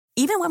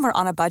Even when we're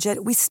on a budget,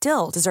 we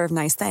still deserve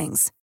nice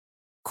things.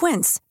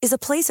 Quince is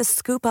a place to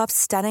scoop up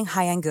stunning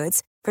high-end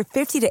goods for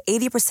 50 to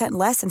 80%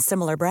 less than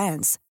similar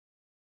brands.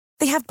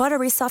 They have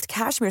buttery soft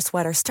cashmere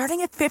sweaters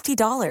starting at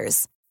 $50,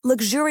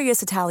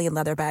 luxurious Italian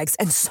leather bags,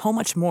 and so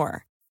much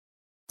more.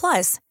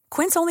 Plus,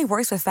 Quince only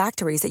works with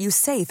factories that use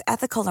safe,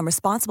 ethical, and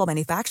responsible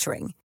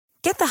manufacturing.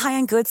 Get the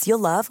high-end goods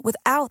you'll love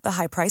without the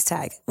high price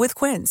tag with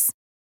Quince.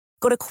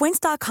 Go to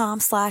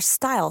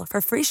quince.com/style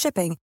for free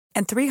shipping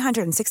and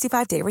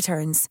 365-day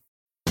returns.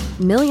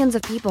 Millions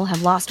of people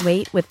have lost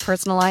weight with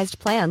personalized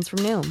plans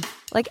from Noom.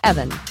 Like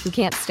Evan, who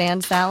can't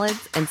stand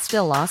salads and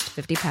still lost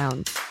 50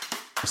 pounds.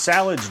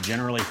 Salads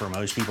generally for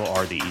most people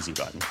are the easy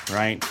button,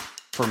 right?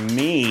 For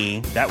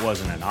me, that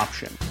wasn't an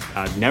option.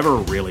 I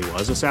never really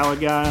was a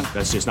salad guy.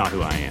 That's just not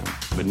who I am.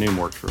 But Noom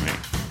worked for me.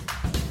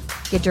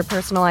 Get your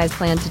personalized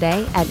plan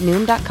today at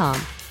Noom.com.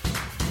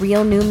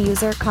 Real Noom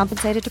user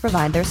compensated to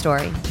provide their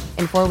story.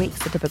 In 4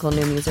 weeks, the typical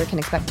Noom user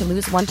can expect to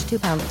lose 1 to 2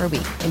 pounds per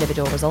week.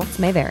 Individual results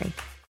may vary.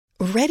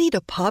 Ready to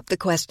pop the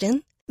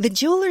question? The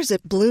jewelers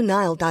at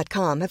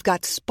BlueNile.com have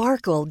got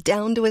sparkle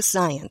down to a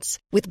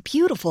science with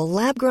beautiful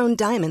lab-grown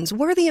diamonds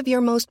worthy of your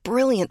most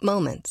brilliant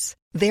moments.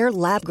 Their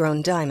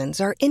lab-grown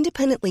diamonds are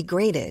independently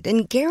graded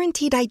and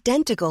guaranteed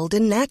identical to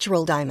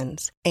natural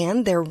diamonds,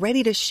 and they're ready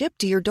to ship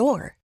to your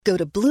door. Go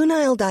to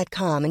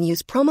BlueNile.com and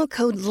use promo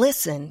code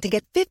LISTEN to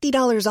get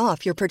 $50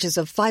 off your purchase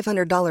of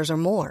 $500 or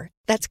more.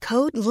 That's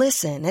code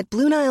LISTEN at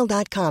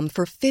BlueNile.com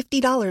for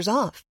 $50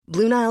 off.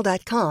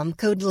 BlueNile.com,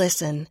 code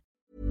LISTEN.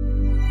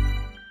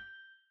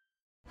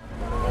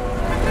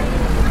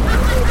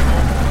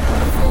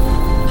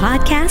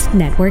 Podcast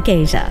Network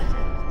Asia.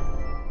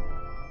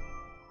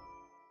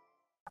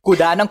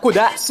 Kuda ng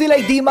kuda,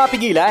 sila'y di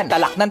mapigilan.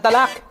 Talak ng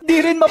talak, di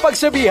rin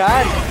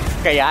mapagsabihan.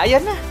 Kaya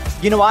yan na,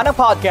 ginawa ng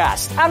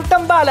podcast, ang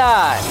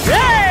Tambalan.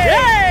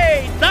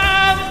 Hey!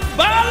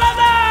 Tambalan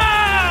na!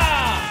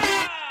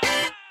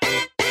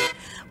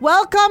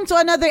 Welcome to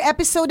another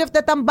episode of the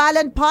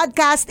Tambalan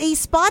Podcast, a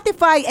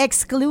Spotify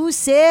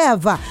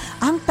exclusive.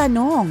 Ang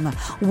tanong,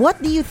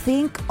 what do you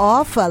think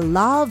of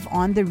Love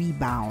on the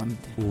Rebound?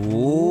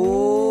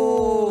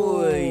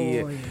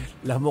 Uy!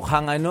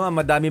 Mukhang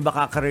madami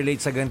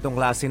makaka-relate sa ganitong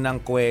klase ng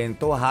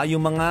kwento, ha?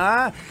 Yung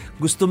mga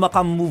gusto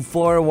maka-move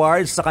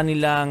forward sa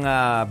kanilang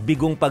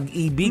bigong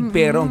pag-ibig,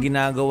 pero ang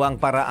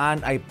ginagawang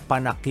paraan ay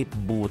panakip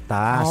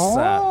butas.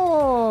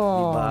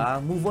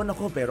 Diba? Move on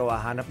ako pero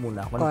hahanap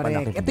muna ako ng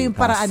panakip butas. Ito yung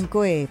paraan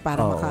ko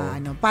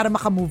para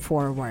maka-move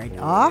forward.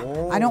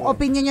 Anong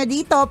opinion nyo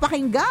dito?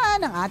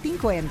 Pakinggan ang ating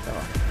kwento.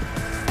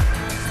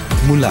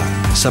 Mula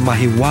sa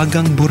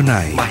Mahiwagang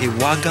Burnay.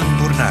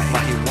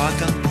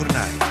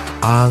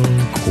 Ang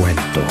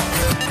kwento.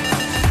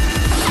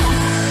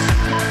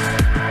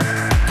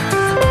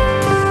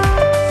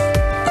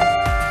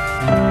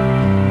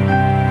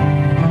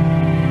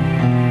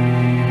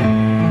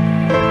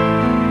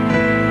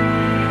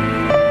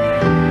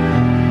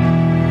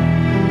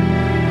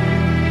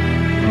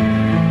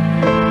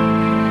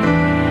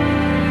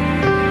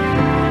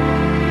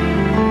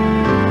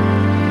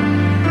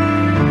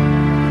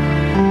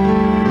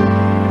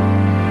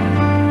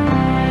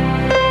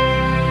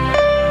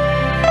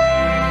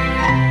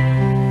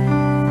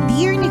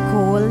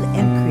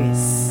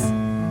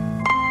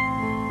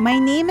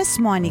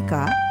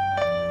 Monica,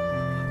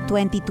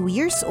 22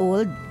 years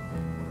old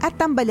at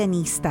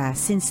tambalanista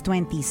since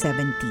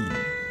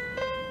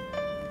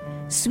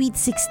 2017. Sweet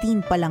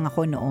 16 pa lang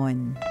ako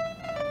noon.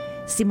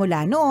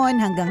 Simula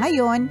noon hanggang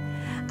ngayon,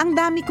 ang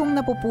dami kong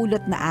napupulot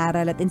na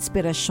aral at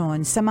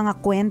inspirasyon sa mga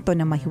kwento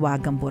na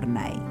mahiwagang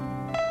Burnay.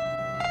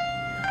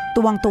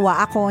 Tuwang-tuwa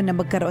ako na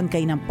magkaroon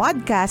kayo ng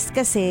podcast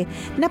kasi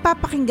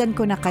napapakinggan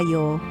ko na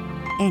kayo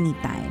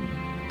anytime.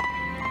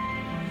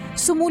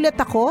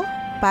 Sumulat ako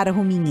para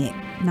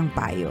humingi ng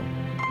payo.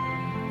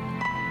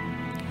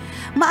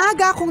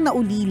 Maaga akong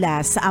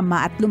naulila sa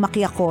ama at lumaki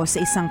ako sa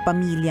isang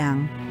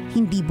pamilyang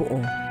hindi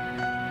buo,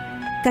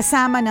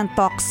 kasama ng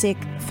toxic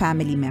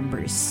family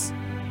members.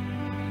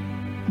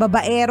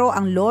 Babaero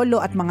ang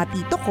lolo at mga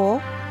tito ko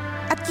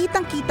at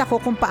kitang-kita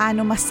ko kung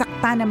paano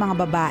masakta ng mga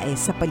babae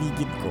sa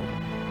paligid ko.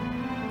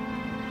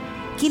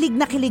 Kilig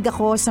na kilig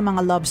ako sa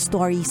mga love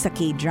stories sa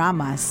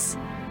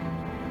K-dramas,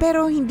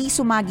 pero hindi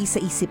sumagi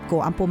sa isip ko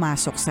ang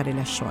pumasok sa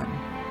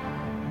relasyon.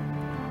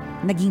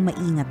 Naging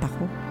maingat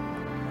ako.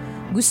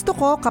 Gusto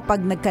ko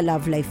kapag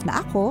nagka-love life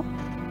na ako,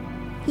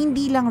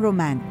 hindi lang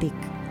romantic,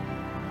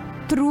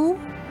 true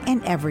and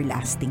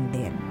everlasting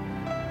din.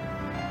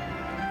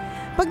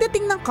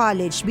 Pagdating ng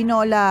college,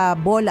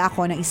 bola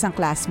ako ng isang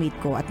classmate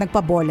ko at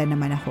nagpabola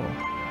naman ako.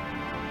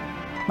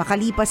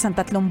 Makalipas ang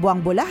 3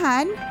 buwang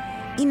bolahan,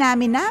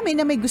 inamin namin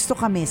na may gusto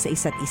kami sa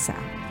isa't isa.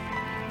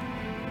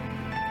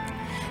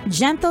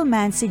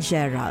 Gentleman si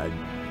Gerald.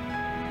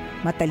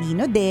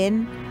 Matalino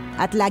din,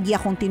 at lagi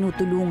akong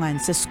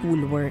tinutulungan sa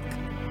schoolwork.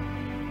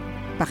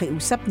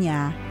 Pakiusap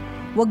niya,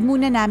 wag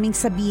muna naming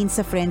sabihin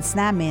sa friends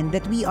namin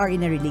that we are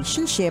in a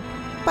relationship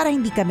para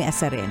hindi kami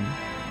asarin.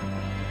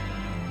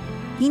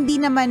 Hindi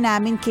naman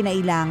namin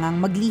kinailangang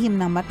maglihim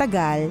ng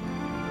matagal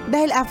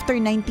Dahil after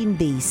 19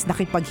 days,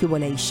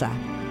 nakipaghiwalay siya.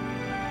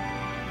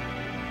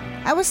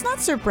 I was not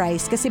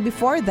surprised kasi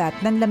before that,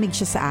 nanlamig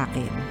siya sa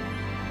akin.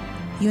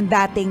 Yung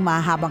dating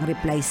mahabang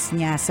replies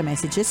niya sa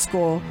messages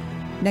ko,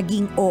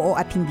 naging oo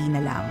at hindi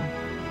na lang.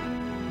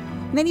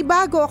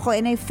 Nanibago ako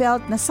and I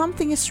felt na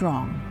something is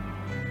wrong.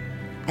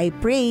 I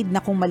prayed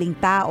na kung maling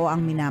tao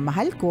ang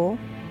minamahal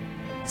ko,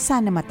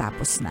 sana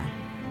matapos na.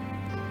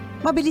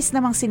 Mabilis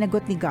namang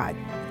sinagot ni God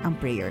ang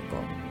prayer ko.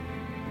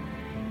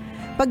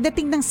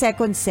 Pagdating ng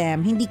second sem,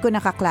 hindi ko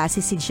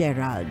nakaklase si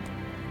Gerald.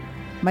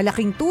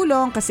 Malaking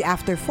tulong kasi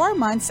after 4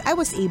 months, I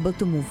was able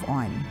to move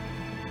on.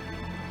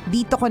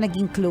 Dito ko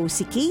naging close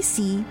si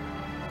Casey,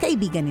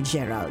 kaibigan ni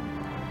Gerald.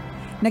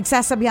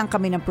 Nagsasabihan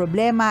kami ng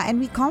problema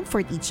and we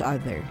comfort each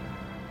other.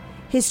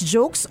 His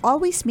jokes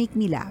always make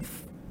me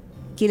laugh.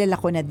 Kilala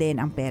ko na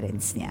din ang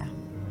parents niya.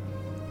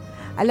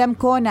 Alam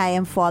ko na I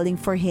am falling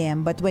for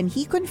him but when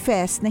he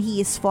confessed na he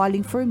is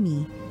falling for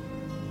me,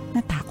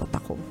 natakot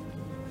ako.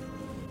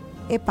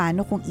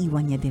 Paano kung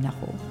iwan niya din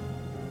ako?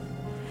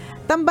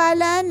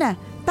 Tambalan,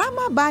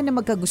 tama ba na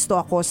magkagusto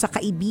ako sa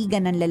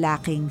kaibigan ng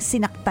lalaking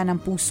sinaktan ng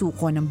puso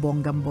ko ng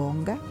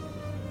bonggang-bongga?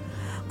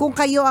 Kung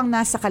kayo ang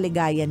nasa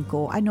kaligayan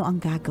ko, ano ang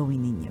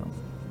gagawin ninyo?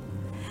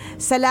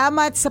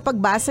 Salamat sa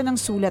pagbasa ng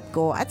sulat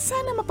ko at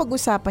sana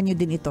mapag-usapan niyo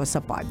din ito sa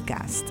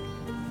podcast.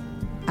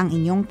 Ang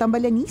inyong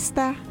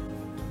tambalanista,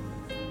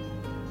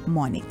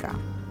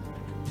 Monica.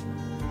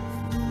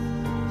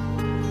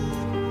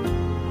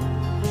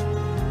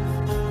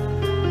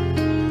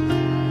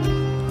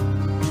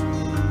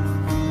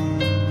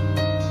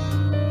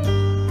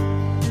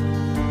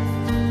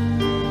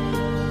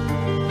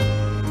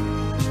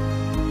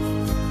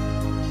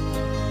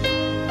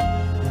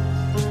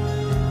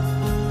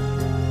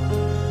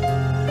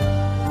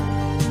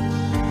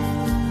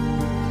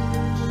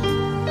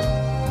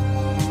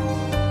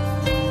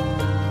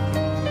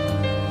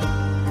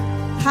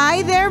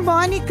 Hi there,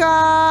 Monica!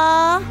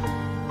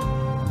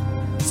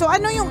 So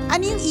ano yung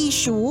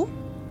issue?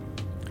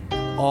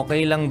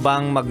 Okay lang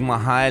bang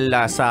magmahal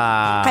sa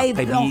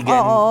kaibigan?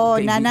 Oo,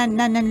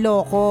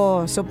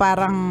 nananloko. So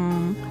parang...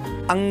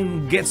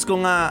 Ang gets ko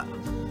nga,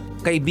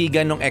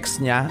 kaibigan ng ex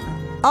niya.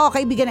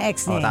 Kaibigan ng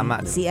ex niya. Tama.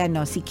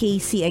 Si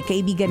Casey ay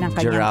kaibigan ng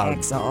kanyang Gerald.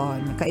 ex. Oo,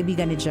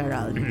 kaibigan ni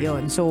Gerald.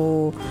 Yun.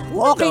 So,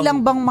 okay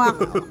lang bang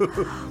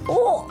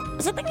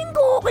sa tingin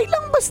ko, okay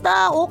lang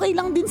basta. Okay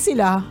lang din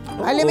sila.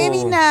 Oo. Alam mo,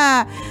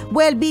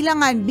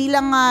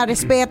 bilang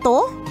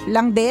respeto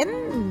lang din.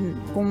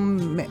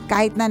 Kung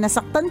kahit na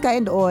nasaktan ka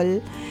and all,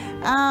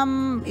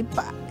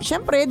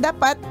 syempre,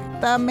 dapat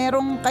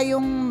merong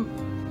kayong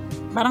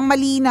parang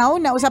malinaw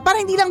na usap. Para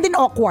hindi lang din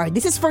awkward.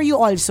 This is for you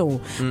also.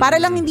 Para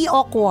lang hindi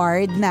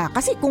awkward na.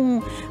 Kasi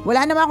kung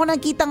wala naman ako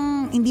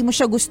nakitang hindi mo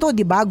siya gusto,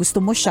 di ba? Gusto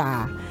mo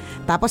siya.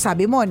 Tapos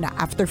sabi mo na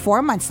after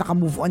 4 months,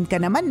 naka-move on ka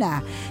naman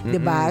na. Di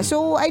ba?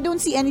 So, I don't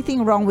see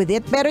anything wrong with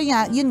it. Pero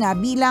yun nga,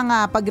 bilang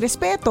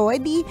pagrespeto,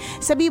 edi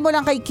sabi mo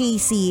lang kay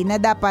Casey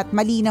na dapat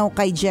malinaw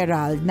kay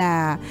Gerald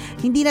na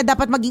hindi na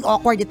dapat maging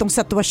awkward itong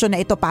sitwasyon na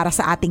ito para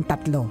sa ating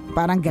tatlo.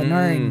 Parang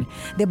ganun.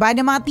 Di ba?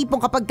 Ng mga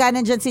tipong kapag ka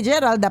nandyan si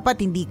Gerald,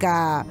 dapat hindi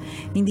ka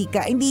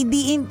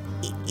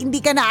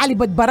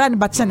naalibadbaran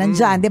ba't siya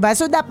nandyan, di ba?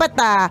 So, dapat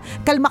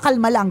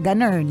kalma-kalma lang,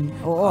 ganun.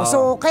 Oo.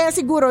 So, kaya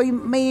siguro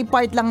may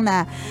part lang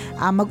na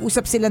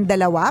mag-usap silang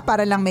dalawa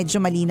para lang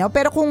medyo malinaw.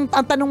 Pero kung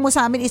ang tanong mo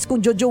sa amin is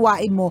kung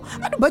jojowain mo,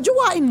 ano ba,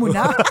 jowain mo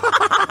na?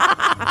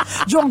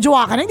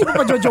 Jowa ka na, hindi mo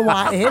pa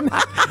jojowain.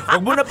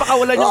 Huwag mo na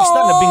pakawalan yung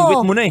star,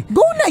 nabingwit mo na eh.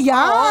 Go na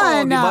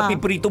yan! Di ba,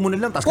 piprito mo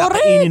na lang, tapos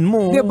kakainin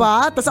mo. Di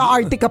ba? Tapos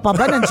aarte ka pa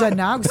ba, nandyan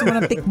na? Gusto mo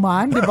ng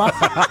tikman, di ba?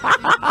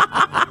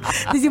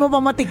 Hindi mo pa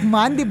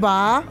matikman, di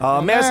ba?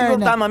 Meron siguro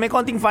tama, may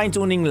konting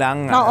fine-tuning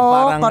lang.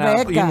 Oo,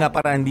 correct. Yun nga,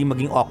 para hindi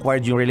maging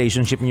awkward yung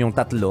relationship niyong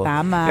tatlo.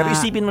 Tama. Pero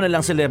isipin mo na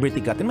lang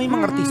celebrity cut. May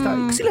mga artista,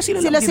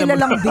 sila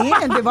lang din,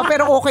 di ba?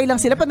 Pero okay lang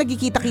sila pag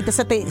nagkikita-kita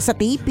sa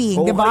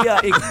taping, di ba?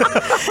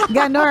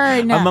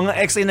 Ganon. Ang mga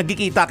ex ay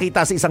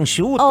nagkikita-kita sa isang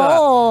shoot.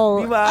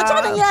 Oo. Diba? At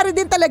saka nangyari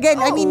din talaga.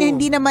 I mean,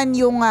 hindi naman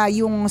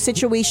yung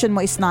situation mo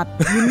is not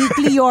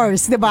uniquely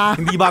yours, di ba?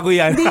 Hindi bago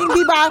yan.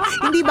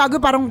 Hindi bago,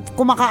 parang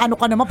kumakaano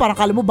ka naman, parang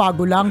kala mo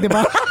bago lang, di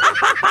ba?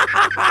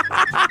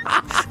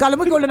 Kala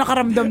mo ikaw lang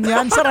nakaramdam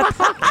niyan. Sarat.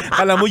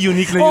 Kala mo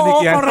unique na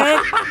unique yan. Oo,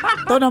 correct.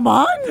 Ito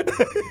naman.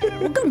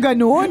 Huwag kang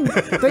ganun.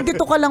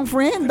 22 ka lang,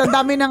 friend. Ang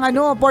dami ng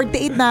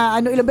 48 na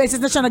ilang beses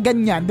na siya na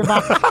ganyan, di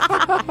ba?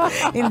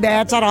 Hindi,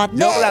 charot.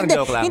 Joke lang.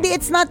 Hindi,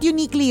 it's not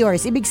uniquely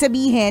yours. Ibig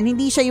sabihin,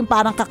 hindi siya yung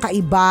parang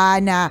kakaiba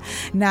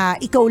na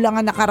ikaw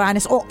lang ang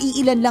nakaranas o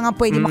iilan lang ang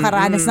pwede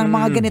makaranas ng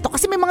mga ganito.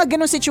 Kasi may mga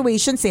ganong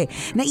situations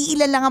na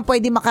iilan lang ang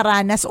pwede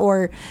makaranas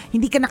or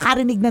hindi ka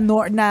nakarinig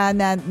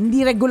na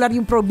hindi regular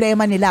yung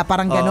problema nila.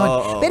 Parang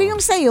ganon. Pero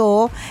yung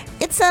sa'yo,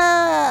 it's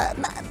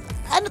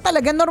ano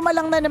talaga, normal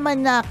lang na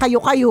naman na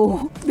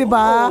kayo-kayo, di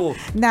ba?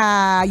 Na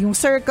yung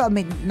circle,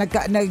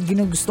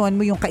 ginugustuhan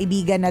mo yung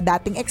kaibigan na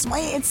dating ex mo,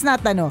 it's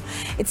not that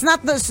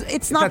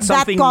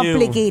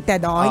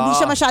complicated. Hindi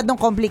siya masyadong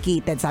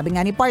complicated. Sabi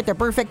nga ni partner,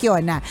 perfect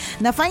yun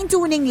na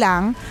fine-tuning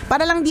lang,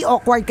 para lang di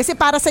awkward. Kasi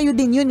para sa'yo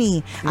din yun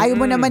eh. Ayaw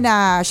mo naman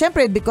na,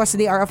 syempre, because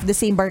they are of the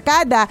same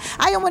barkada,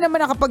 ayaw mo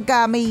naman na kapag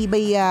may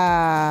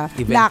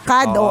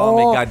lakad,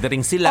 may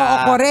gathering sila.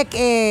 Oo, correct.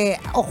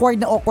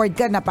 Awkward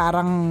ka na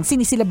parang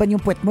sinisilaban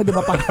yung puwet mo, di ba?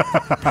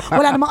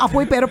 Wala namang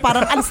apoy pero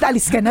parang alis na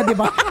alis ka na, di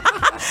ba?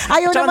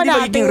 Ayaw tsaka naman natin.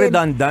 Tsaka di ba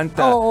redundant?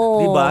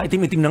 Di ba?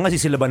 Itim-itim na nga,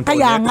 sisilaban ko.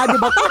 Kaya nga, di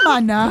ba? Tama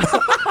na.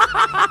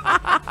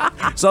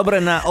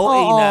 Sobra na,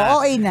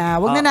 OA na.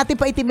 Huwag na natin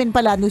paitimin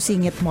pala no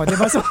singit mo, di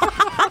ba?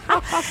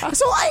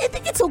 So I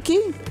think it's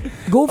okay.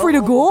 Go for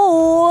the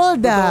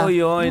gold. Totoo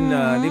yun.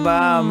 Di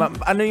ba?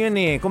 Ano yun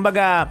eh.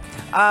 Kumbaga,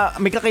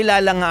 may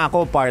kakilala nga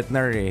ako,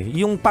 partner eh.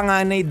 Yung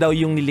panganay daw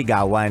yung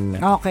niligawan.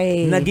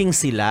 Okay. Naging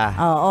sila.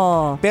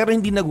 Oo. Pero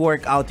hindi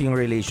nag-work out yung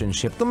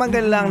relationship.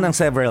 Tumagal lang ng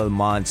several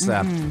months.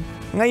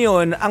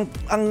 Ngayon,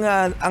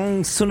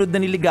 ang sunod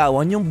na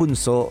niligawan yung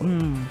bunso.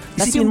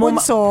 Kasi yung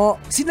bunso,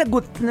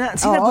 sinagot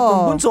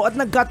ng bunso at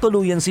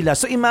nagkatuluyan sila.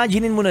 So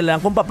imaginein mo na lang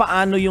kung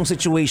paano yung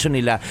situation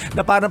nila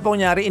na parang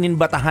kunyari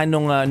ininbatahan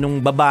nung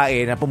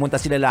babae na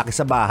pumunta sila lalaki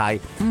sa bahay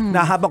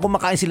na habang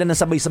kumakain sila ng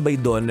sabay-sabay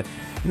doon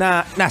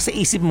na nasa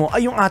isip mo,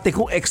 ay yung ate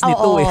ko ex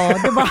nito eh. Oo,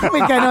 diba?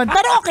 May ganun.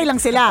 Pero okay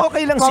lang sila.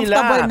 Okay lang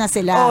Comfortable na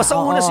sila.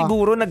 Sa una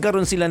siguro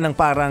nagkaroon sila ng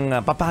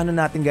parang paano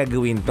natin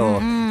gagawin to.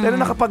 Pero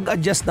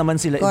nakapag-adjust naman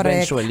sila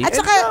eventually. At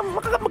saka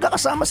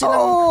magkakasama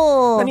silang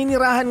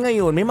naninirahan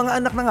ngayon. May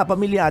mga anak na nga,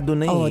 pamilyado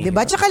na eh.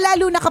 Diba? Tsaka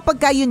lalo na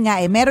kapag yun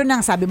nga meron nang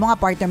sabi mo nga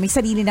partner, may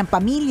sarili ng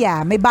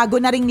pamilya, may bago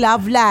na ring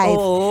love life.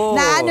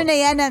 Na ano na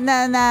yan, na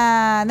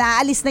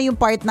naaalis na yung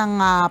part ng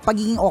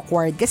pagiging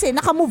awkward. Kasi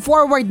naka-move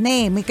forward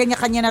na eh. May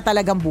kanya-kanya na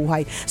talagang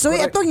buhay. So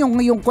ito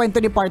yung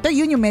kwento ni partner,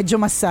 yun yung medyo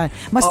mas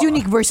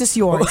unique versus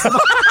yours.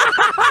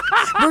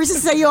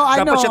 Versus sa'yo,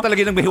 Dapat siya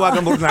talaga ng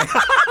mahiwagang burnay.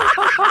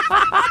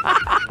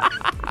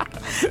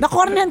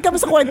 Na-corneran ka mo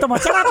sa kwento mo.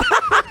 Charot.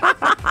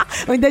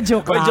 Hindi,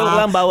 joke lang. Joke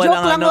lang, bawal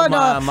joke lang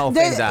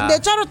ma-offend. Hindi,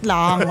 charot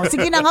lang.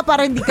 Sige na nga,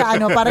 para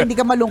hindi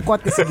ka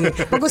malungkot. Sige.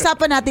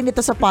 Pag-usapan natin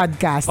ito sa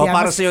podcast.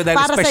 Para sa'yo, dahil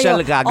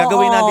special ka.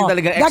 Gagawin natin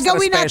talaga extra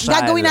special.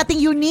 Gagawin natin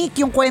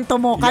unique yung kwento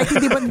mo. Kahit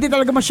hindi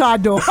talaga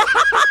masyado.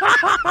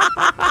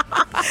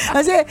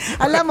 Kasi,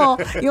 alam mo,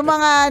 yung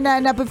mga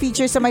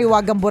na-feature sa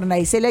Mahiwagang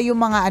Burnay, sila yung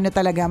mga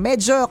talaga,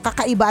 medyo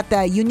kakaiba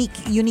at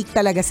unique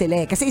talaga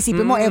sila. Kasi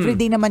isipin mo,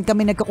 everyday naman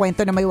kami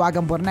nagkukwento na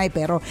Mahiwagang Burnay,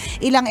 pero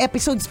ilang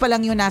episodes pa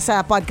lang yun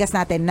nasa podcast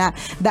natin na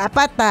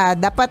dapat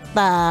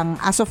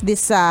as of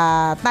this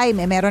time,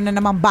 meron na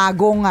namang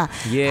bagong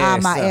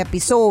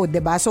episode,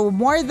 diba? So,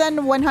 more than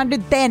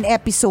 110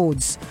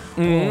 episodes.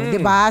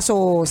 Diba?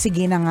 So,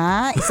 sige na nga,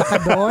 isa ka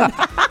doon.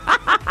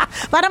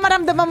 Para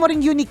maramdaman mo rin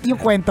unique yung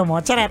kwento mo.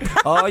 Charet.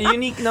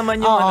 Unique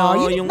naman yung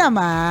unique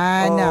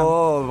naman.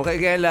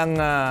 Kaya lang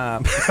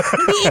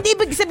hindi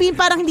ibig sabihin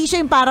parang hindi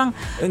siya yung parang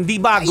hindi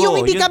bago.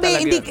 Yung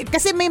hindi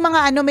kasi may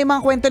mga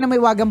kwento na may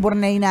Wagang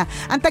Burnay na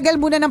ang tagal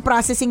muna ng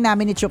processing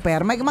namin ni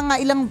Chopper. May mga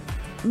ilang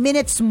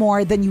minutes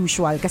more than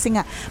usual kasi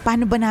nga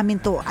paano ba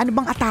namin to? Ano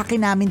bang atake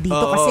namin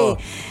dito? Kasi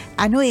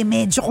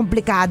medyo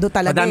komplikado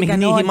talaga. Madaming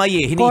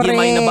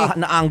hinihimay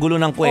na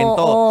anggulo ng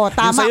kwento.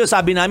 Yung sa'yo,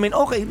 sabi namin,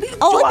 okay,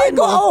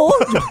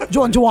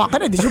 Jowa ka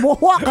na, di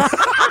sumuwa ka.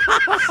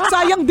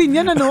 Sayang din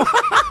yan,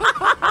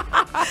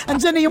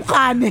 Andiyan na yung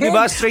kanin.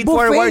 Diba?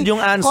 Straightforward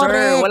yung answer.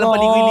 Correct. Walang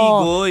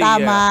maligoy-ligoy.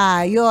 Tama.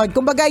 Yun.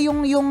 Kumbaga,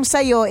 yung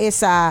sa'yo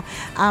is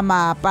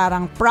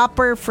parang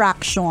proper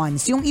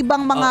fractions. Yung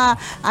ibang mga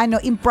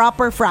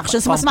improper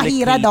fractions, mas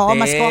mahirad,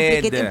 mas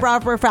complicated.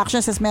 Improper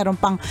fractions, as meron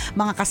pang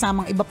mga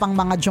kasamang iba pang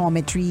mga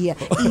geometry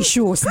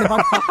issues.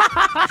 Diba?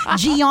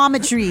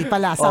 Geometry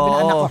pala, sabi ng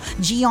anak ko.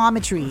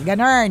 Geometry.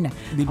 Ganun.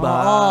 Diba?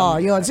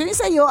 Yun. So yung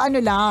sa'yo,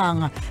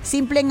 lang,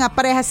 simple nga,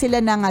 parehas sila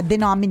ng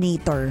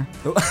denominator.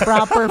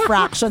 Proper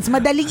fractions.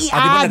 Madaling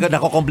i-add. Di ba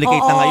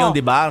nako-complicate na ngayon,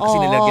 di ba? Kasi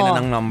nilagyan na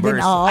ng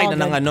numbers.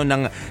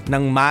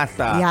 Ng math.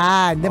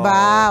 Yan, di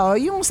ba?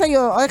 Yung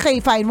sa'yo,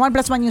 okay, fine. 1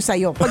 plus 1 yung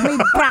sa'yo. Pag may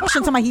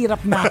fractions,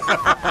 mahirap na.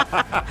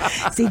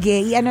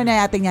 Sige, na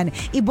natin yan.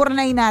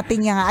 I-burnay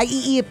natin yan.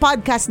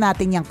 I-podcast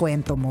natin yung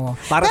kwento mo.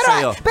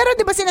 Sa'yo. Pero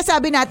di ba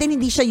sinasabi natin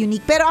hindi siya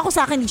unique? Pero ako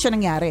sa akin hindi siya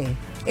nangyari.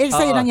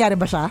 Sa'yo nangyari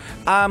ba siya?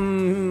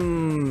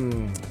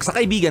 Sa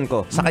kaibigan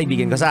ko. Sa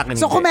akin.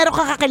 So kung meron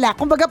ka kakilala,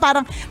 kumbaga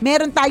parang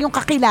meron tayong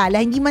kakilala,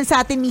 hindi man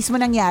sa atin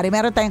mismo nangyari,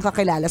 meron tayong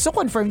kakilala. So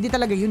confirm, hindi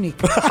talaga unique.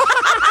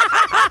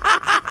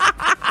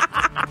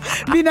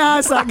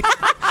 Binasag.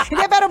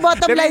 Hindi, pero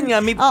bottom Pero line, yun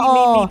nga, may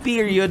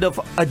period of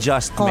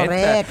adjustment.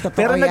 Correct, totoo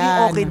pero naging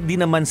yan. okay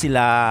din naman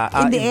sila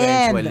In the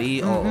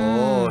eventually. end.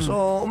 Oo.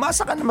 So,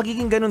 umasa ka na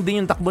magiging ganun din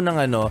yung takbo ng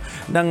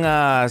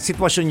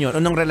sitwasyon yun o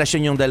ng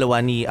relasyon yung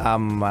dalawa ni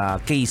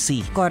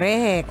Casey.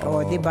 Correct.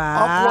 O, di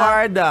ba?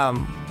 Awkward,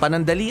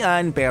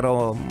 panandalian,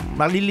 pero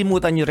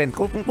malilimutan nyo rin.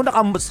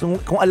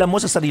 Kung alam mo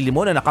sa sarili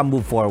mo na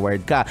naka-move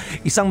forward ka,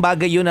 isang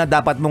bagay yun na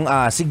dapat mong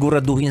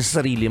siguraduhin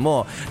sa sarili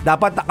mo.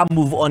 Dapat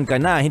naka-move on ka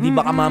na. Hindi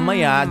baka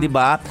mamaya, di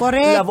ba?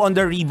 Correct. Love on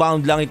the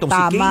rebound lang itong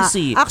si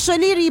Casey.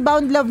 Actually,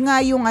 rebound love nga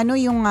yung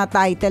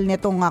title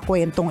nitong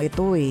kwentong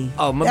ito eh.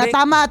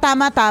 Tama.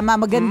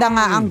 Maganda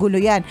nga ang gulo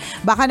yan.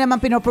 Baka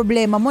naman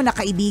pinoproblema mo na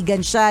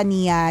kaibigan siya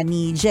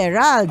ni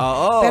Gerald.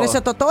 Pero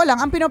sa totoo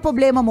lang, ang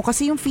pinoproblema mo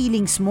kasi yung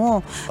feelings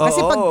mo. Kasi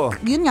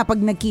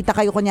pag nagkita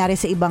kayo kunyari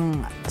sa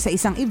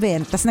isang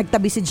event, tas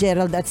nagtabi si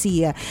Gerald at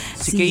si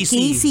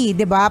Casey,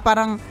 'di ba?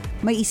 Parang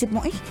may isip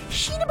mo,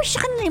 sino ba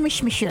siya kanina mas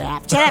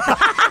masarap?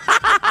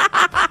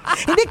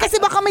 Hindi kasi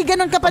baka may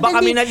ganun ka pa din.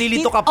 Baka may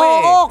nalilito ka pa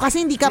Oo,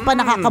 kasi hindi ka pa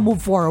nakaka-move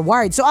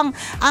forward. So ang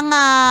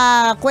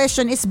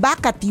question is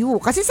back at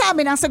you. Kasi sa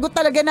amin, ang sagot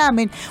talaga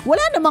namin,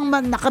 wala namang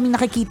kami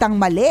nakikitang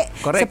mali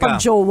sa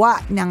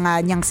pagjowa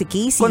niyang si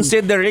Casey.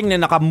 Considering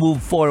na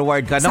naka-move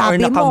forward ka na or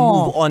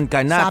naka-move on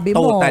ka na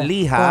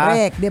totally, ha?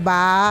 Correct, 'di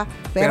ba?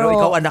 Pero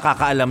ikaw ang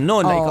nakakaalam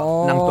noon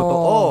ng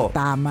totoo.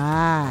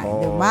 Tama.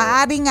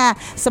 Maaaring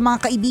sa mga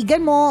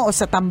kaibigan mo o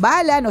sa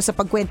tambalan o sa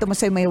pagkwento mo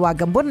sa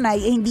Mahiwagang Burnay,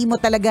 hindi mo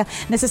talaga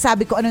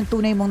nasasabi ko anong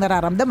tunay mong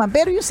nararamdaman.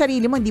 Pero yung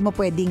sarili mo, hindi mo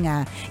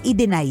pwedeng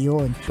i-deny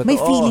yun. Totoo. May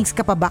feelings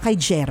ka pa ba kay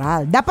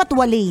Gerald? Dapat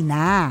walay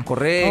na.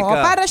 Correct.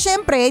 Para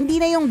syempre, hindi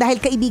na yung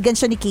dahil kaibigan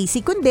siya ni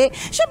Casey, kundi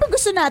syempre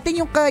gusto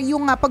natin yung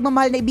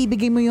pagmamahal na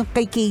ibibigay mo yung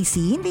kay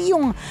Casey. Hindi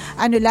yung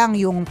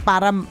yung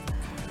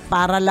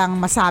para lang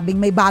masabing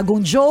may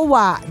bagong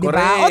jowa, di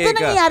ba? Although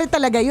nangyayari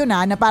talaga yun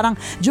na parang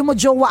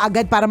jumo-jowa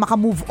agad para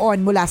maka-move on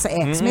mula sa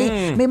ex.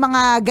 May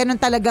mga ganun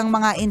talagang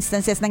mga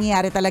instances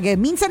nangyayari talaga.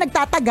 Minsan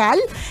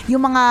nagtatagal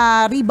yung mga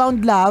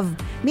rebound love,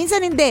 minsan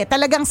hindi.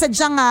 Talagang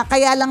sadyang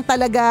kaya lang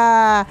talaga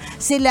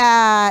sila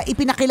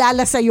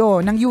ipinakilala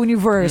sa'yo ng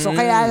universe o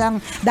kaya lang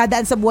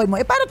dadaan sa buhay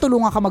mo para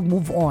tulungan ka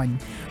mag-move on.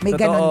 May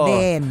ganun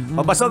din.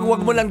 Basta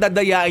wag mo lang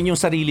dadayain yung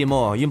sarili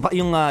mo,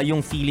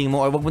 yung feeling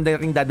mo, or wag mo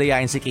rin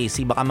dadayain si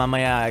Casey. Baka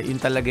mamaya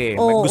yun talaga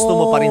gusto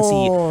mo pa rin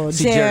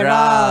si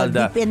Gerald.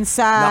 Deep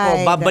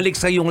inside. Nako, babalik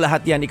sa yung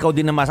lahat yan. Ikaw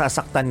din na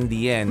masasaktan in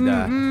the end.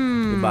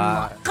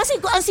 Diba? Kasi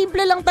ang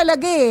simple lang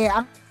talaga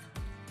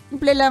Ang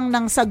simple lang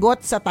ng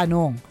sagot sa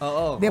tanong.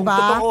 Oo. Diba?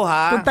 Kung totoo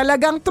Kung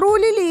talagang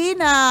truly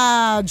na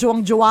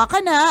juwang-juwa ka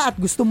na at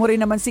gusto mo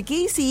rin naman si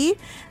Casey,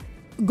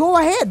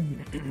 go ahead.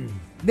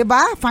 'Di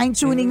ba? Fine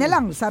tuning na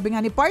lang. Sabi nga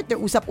ni partner,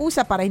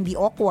 usap-usap para hindi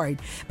awkward.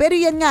 Pero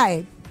yan nga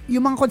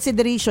yung mga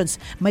considerations,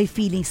 may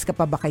feelings ka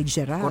pa ba kay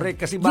Gerald?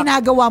 Correct, kasi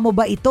ginagawa mo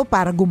ba ito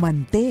para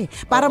gumante?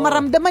 Para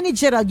maramdaman ni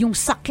Gerald yung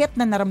sakit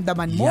na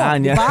naramdaman mo,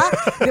 'di ba?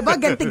 'Di ba?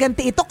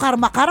 Ganti-ganti ito,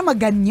 karma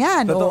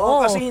ganyan.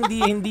 Totoo, kasi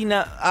hindi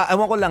na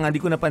ewan ko lang, hindi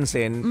ko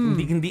napansin,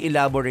 hindi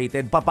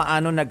elaborated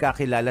paano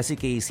nagkakilala si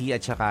Casey at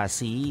saka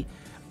si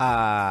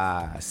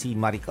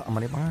Monica. Si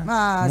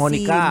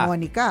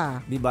Monica.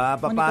 Diba?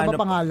 Monica ba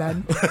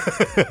pangalan?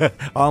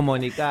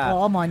 Monica.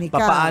 Oo, Monica.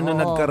 Paano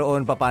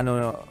nagkaroon,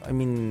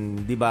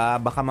 diba?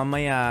 Baka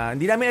mamaya,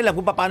 hindi namin alam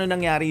kung paano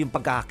nangyari yung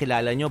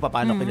pagkakakilala nyo,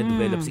 paano kayo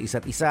na-develop sa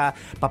isa't isa,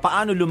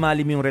 paano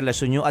lumalim yung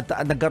relasyon nyo at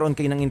nagkaroon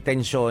kayo ng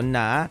intensyon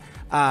na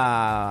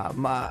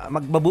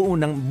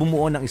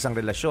bumuo ng isang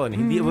relasyon.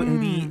 Hindi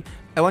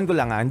ewan ko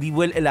lang hindi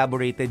well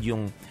elaborated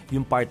yung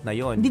part na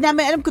yon. Hindi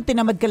namin alam kung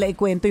tinamad ka lang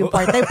ikwento yung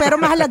part na pero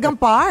mahalagang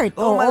part.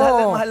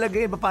 Mahalaga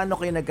paano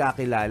kayo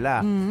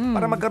nagkakilala.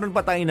 Para magkaroon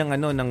pa tayo ng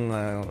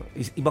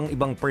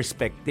ibang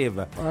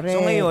perspective. Correct.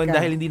 So ngayon,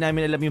 dahil hindi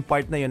namin alam yung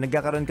part na yon,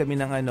 nagkakaroon kami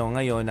ng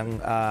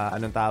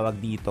anong tawag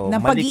dito?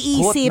 Ng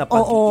pag-iisip.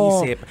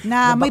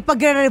 Na may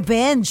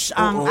pag-revenge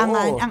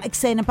ang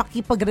eksena ng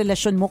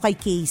pakipagrelasyon mo kay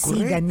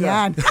Casey. Correct.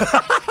 Ganyan.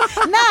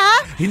 Na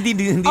hindi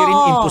rin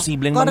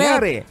imposibleng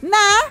mangyari.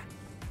 Na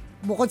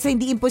bukod sa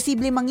hindi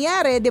imposible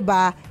mangyari, 'di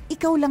ba?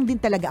 Ikaw lang din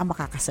talaga ang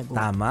makakasagot.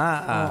 Tama.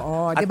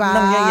 At diba?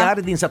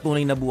 Nangyayari din sa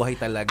tunay na buhay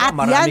talaga. At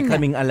marami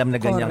kaming alam na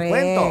ganyang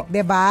kwento.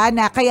 'Di ba?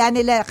 Na kaya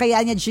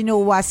niya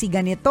ginawa si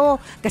ganito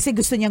kasi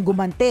gusto niyang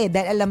gumante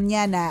dahil alam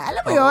niya na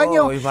alam mo 'yon,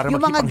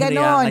 yung mga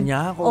ganon.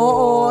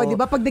 Oo, 'di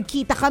ba? Pag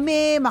nagkita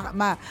kami,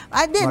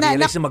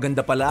 ma-realize na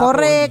maganda pala ako.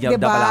 Correct,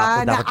 'di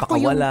ba? Dapat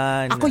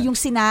pakawalan. Ako yung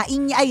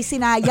sinayang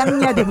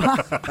niya, 'di ba?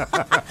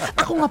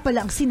 Ako nga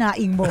pala ang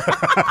sinaing mo.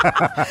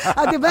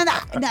 'Di ba?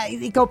 Na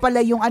ikaw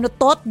pala yung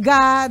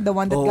totga, the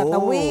one that got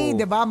away,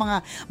 'di ba?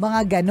 Mga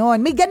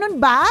ganon. May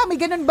ganon ba,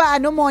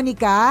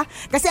 Monica?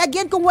 Kasi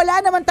again, kung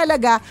wala naman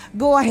talaga,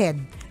 go ahead.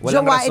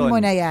 Jowain mo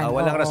na yan.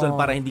 Walang rason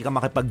para hindi ka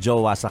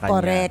makipagjowa sa kanya.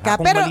 Correct.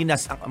 Kung pero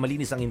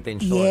malinis ang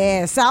intensyon.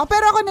 Yes.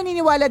 Pero ako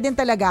naniniwala din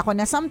talaga ako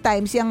na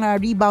sometimes yung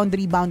rebound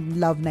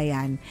love na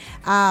yan,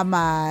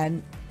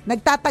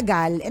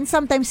 nagtatagal and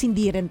sometimes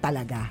hindi rin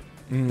talaga.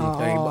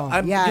 Okay.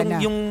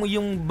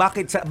 Yung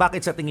bakit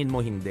sa tingin mo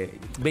hindi?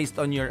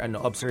 Based on your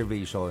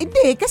observation.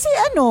 Hindi kasi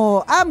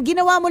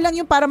ginawa mo lang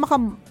yung para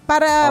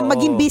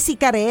maging busy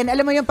ka rin.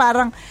 Alam mo yung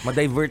parang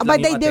ma-divert lang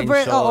yung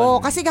attention. Oo,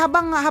 kasi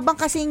habang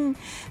kasing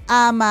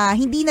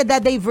hindi na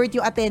da-divert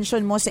yung attention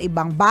mo sa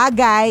ibang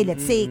bagay,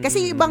 let's say.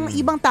 Kasi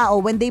ibang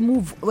tao when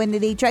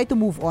they try to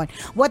move on,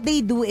 what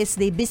they do is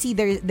they busy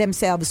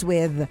themselves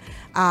with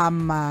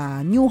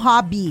new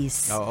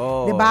hobbies.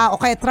 'Di ba? O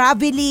kaya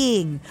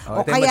traveling.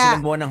 O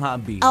kaya buwan ng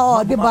hobby.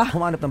 Oo, 'di ba?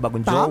 Humanap ng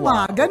bagong jowa. Tama,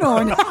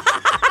 ganon.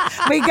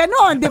 May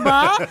ganon, 'di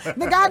ba?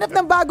 Naghahanap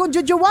ng bagong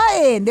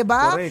jojowain, 'di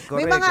ba?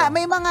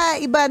 May mga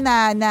iba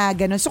na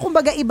ganon. So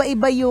kumbaga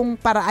iba-iba yung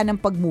paraan ng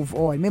pag-move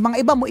on. May mga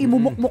iba mo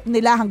imumukmuk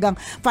nila hanggang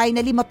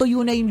finally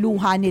matuyo na yung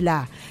luha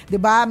nila. 'Di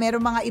ba?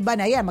 Meron mga iba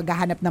na yan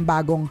maghahanap ng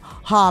bagong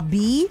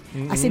hobby,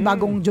 as in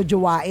bagong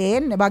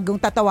jojowain, bagong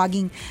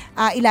tatawaging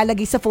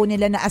ilalagay sa phone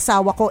nila na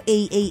asawa ko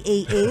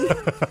AAAA.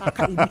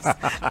 Kakainis.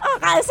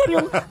 Kasi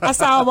yung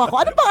asawa ko.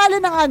 Anong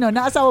pangalan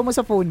ng asawa mo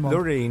sa phone mo?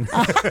 Lorraine.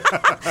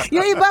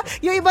 yung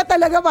iba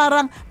talaga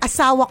parang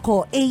asawa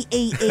ko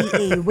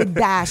AAAA with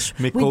dash,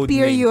 may with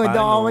period,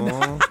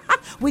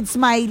 with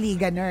smiley,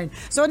 ganun.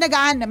 So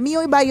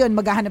yung iba yun,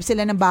 maghahanap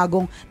sila ng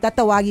bagong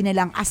tatawagin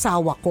nilang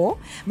asawa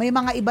ko. May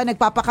mga iba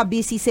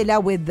nagpapaka-busy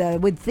sila with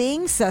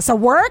things sa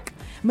work.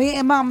 May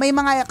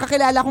mga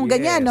kakilala kong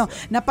ganyan, no,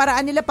 na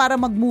paraan nila para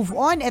mag-move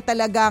on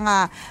talagang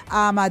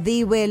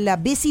they will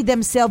busy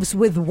themselves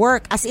with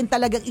work, as in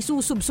talagang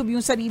isusubsob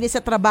yung sarili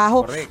sa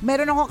trabaho. Correct.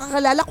 Meron akong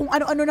kakilala kung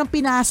ano-ano nang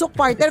pinasok,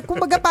 partner.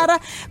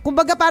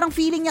 Kumbaga parang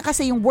feeling niya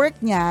kasi yung work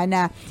niya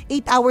na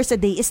 8 hours a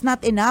day is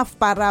not enough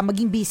para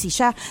maging busy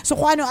siya. So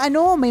kung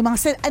ano-ano, may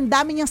ang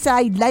dami niyang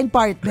sideline,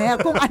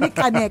 partner, kung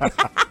anik-anik.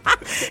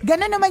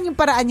 Ganon naman yung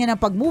paraan niya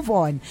ng pag-move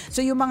on.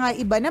 So yung mga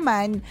iba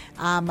naman,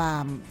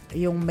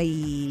 yung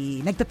may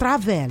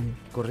nagta-travel.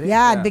 Correct.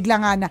 Yan, bigla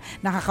nga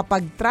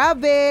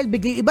nakakapag-travel,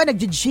 bigla iba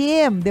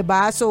nagji-gym, 'di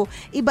ba? So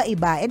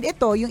iba-iba. And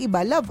ito, yung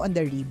iba love on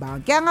the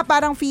rebound. Kaya nga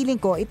parang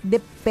feeling ko it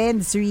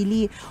depends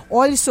really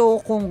also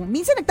kung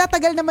minsan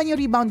nagtatagal naman yung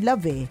rebound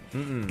love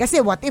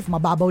Kasi what if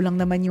mababaw lang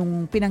naman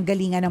yung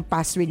pinanggalingan ng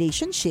past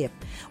relationship,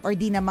 or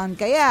di naman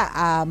kaya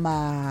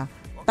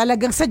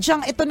talagang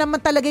sadyang ito naman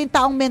talaga yung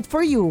taong meant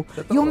for you.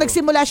 Totoo. Yung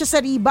nagsimula siya sa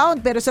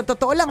rebound pero sa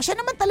totoo lang, siya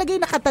naman talaga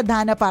yung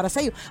nakatadhana para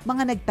sa'yo.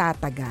 Mga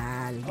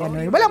nagtatagal.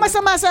 Ganun. Walang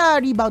masama sa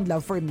rebound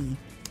love for me.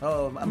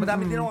 Oo,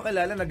 madami din ako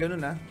kilala na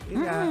gano'n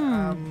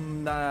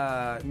na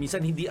minsan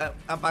hindi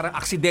parang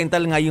accidental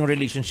nga yung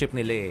relationship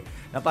nila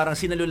na parang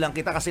sinalo lang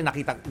kita kasi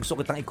gusto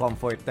kitang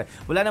i-comfort.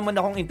 Wala naman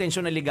akong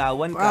intensyon na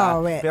ligawan ka,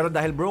 pero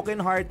dahil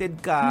broken-hearted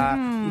ka,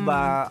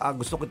 iba,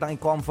 gusto kitang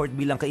i-comfort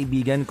bilang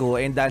kaibigan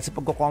ko, and dahil sa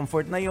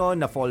pagko-comfort na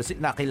yon,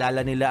 nakilala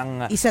nila ang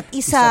isa't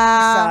isa,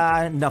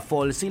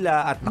 na-fall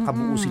sila at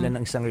nakabuo sila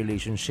ng isang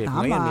relationship.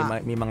 Tama. Ngayon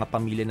may mga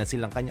pamilya na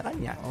silang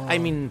kanya-kanya.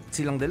 I mean,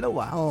 silang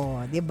dalawa.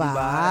 Diba?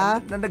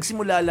 Na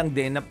nagsimula lang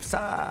din sa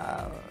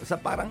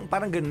parang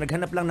gano'n,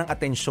 naghanap lang ng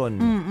atensyon.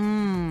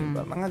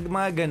 Diba?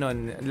 Mga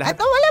gano'n. Lahat.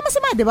 At wala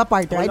masama, diba,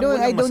 partner?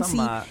 I don't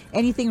see masama.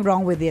 anything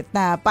wrong with it.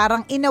 Na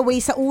parang in a way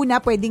sa una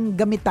pwedeng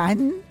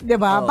gamitan,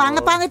 diba?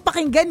 Pangit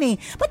pakinggan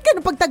Ba't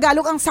ganun pag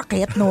Tagalog ang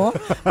sakit, no?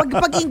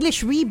 Pag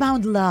English,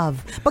 rebound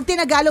love. Pag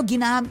Tinagalog,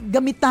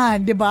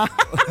 gamitan, diba?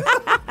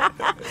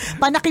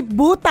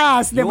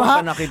 Panakip-butas, di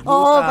ba?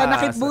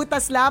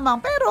 Panakip-butas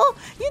lamang. Pero,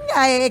 yun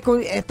nga,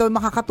 ito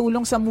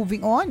makakatulong sa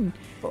moving on.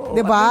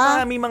 Di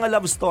ba? May mga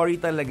love story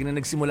talaga na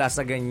nagsimula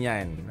sa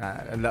ganyan.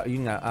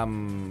 Yun nga,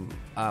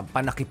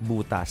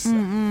 panakip-butas.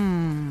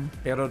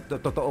 Pero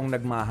totoong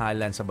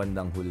nagmahalan sa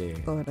bandang huli.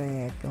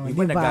 Correct.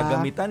 Iba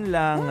nagagamitan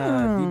lang,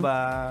 diba?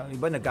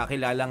 Iba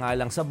nagkakilala nga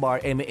lang sa bar,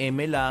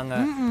 eme lang.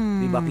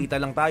 Diba, kita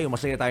lang tayo,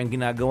 masaya tayong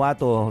ginagawa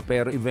to,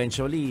 pero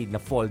eventually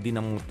na-fall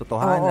din ng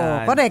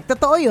totohanan. Correct.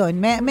 Totoo yun.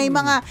 May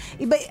mga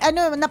iba,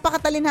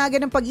 napakatalinhaga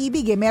ng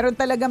pag-ibig Meron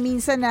talaga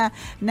minsan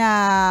na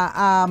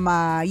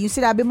yung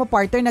sinabi mo,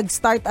 partner,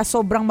 nag-start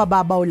sobrang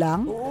mababaw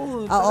lang.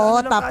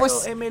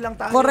 Tapos eme lang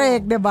tayo.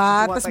 Correct, 'di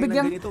ba? Tapos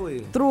biglang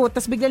True,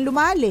 tapos biglang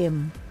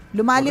lumalim.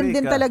 Lumalim correct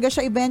din talaga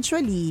siya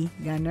eventually.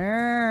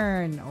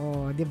 Ganun.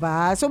 'di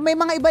ba? So may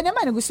mga iba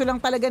naman na gusto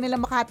lang talaga nila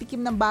makatikim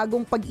ng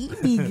bagong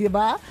pag-ibig, 'di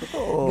ba?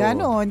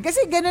 Ganon.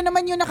 Kasi ganon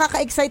naman yung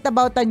nakaka-excite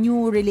about a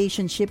new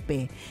relationship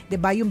 'Di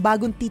ba? Yung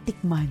bagong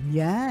titikman.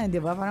 Yan,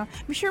 'di ba? Parang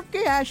sure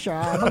kaya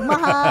siya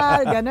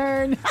magmahal,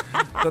 ganun.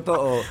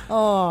 Totoo.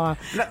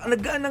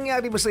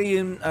 Nangyari ba sa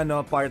iyo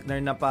partner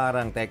na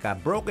parang teka,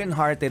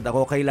 broken-hearted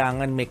ako,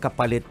 kailangan may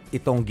kapalit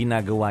itong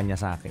ginagawa niya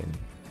sa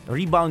akin?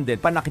 Rebounded,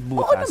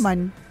 panakip-butas. Oo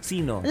naman.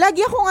 Sino?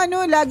 Lagi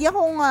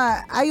akong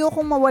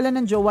ayokong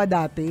mawalan ng jowa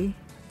dati.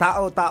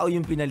 Tao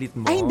yung pinalit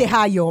mo. Ay, hindi,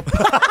 hayop.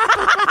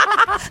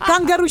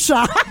 Kangaroo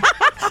siya.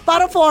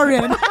 Para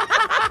foreign.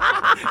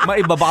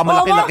 Maiba, baka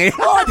malaki-laki.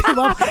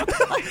 Diba?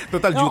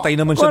 Total, jutay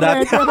naman siya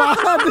dati.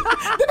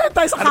 Doon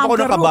tayo sa kangaroo. Ano ko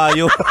ng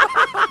kabayo?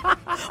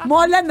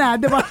 Mola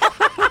na, diba?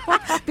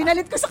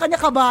 Pinalit ko sa kanya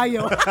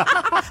kabayo.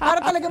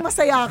 Para talaga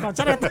masaya ako.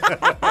 Charot.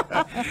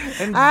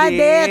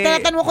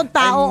 Tinatanong mo kung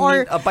tao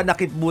or...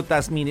 panakit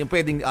butas, meaning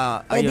pwedeng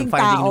Pwedeng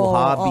finding new tao,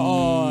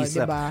 hobbies.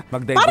 oo, diba?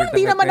 Mag-divert Parang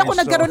di ang naman ako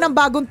attention. nagkaroon ng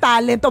bagong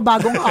talent o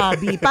bagong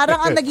hobby. Parang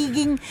ang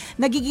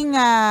nagiging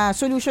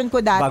solution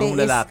ko dati Bagong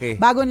lalaki.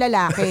 Bagong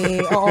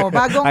lalaki. Oo,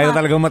 bagong... Ayaw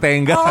talagang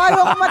matenga. Oo,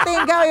 ayokong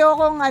matenga.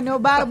 Ayokong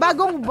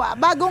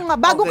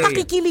bagong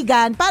Okay.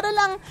 kakikiligan para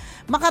lang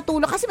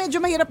makatulong. Kasi medyo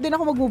mahirap din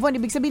ako mag-move on.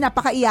 Ibig sabihin,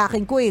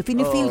 napakaiyakin ko eh.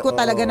 Fini-feel ko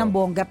talaga ng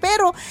bongga.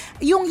 Pero,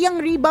 yung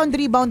rebound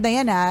na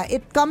yan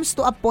it comes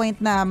to a point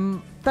na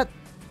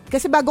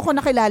kasi bago ko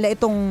nakilala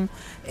itong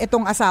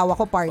asawa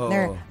ko,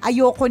 partner,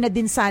 ayoko na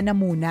din sana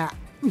muna.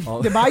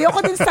 Diba? Ayoko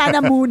din sana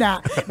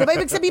muna. Diba?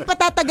 Ibig sabihin,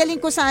 patatagalin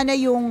ko sana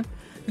yung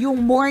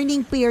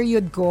morning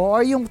period ko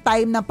or yung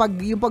time na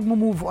yung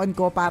pag-move on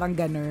ko, parang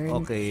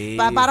ganun. Okay.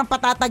 Parang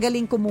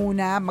patatagalin ko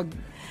muna,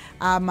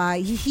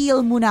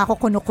 heal muna ako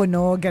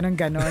kuno-kuno,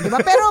 ganun-ganon. Diba?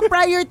 Pero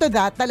prior to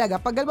that, talaga,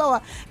 pag halimbawa,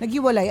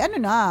 naghiwalay,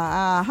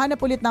 hanap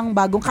ulit ng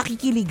bagong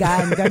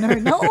kakikiligan, ganun.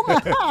 Oo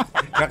nga.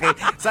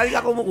 Saan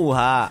ka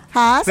kumukuha?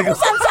 Ha? Sa kung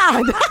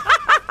saan?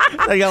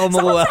 Saan ka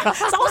kumukuha?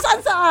 Sa kung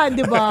saan,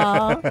 di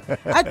ba?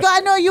 At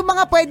kung yung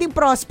mga pwedeng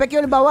prospect,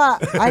 yung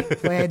halimbawa, ay,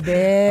 pwede,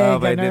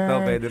 Pwede to.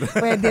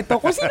 Pwede to.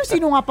 Kung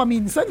sino-sino nga pa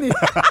minsan eh.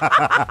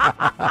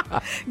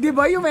 Di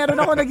ba? Yung meron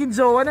ako naging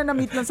jowa na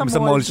na-meet lang sa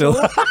mall show.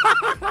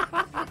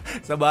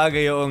 Sa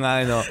bagay, oo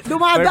nga,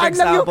 Dumadaan perfect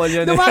lang sample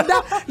yun.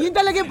 Yun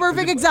talaga yung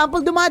perfect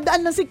example.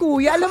 Dumadaan lang si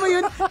kuya. Alam mo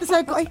yun? Tapos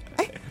sabi ko, ay,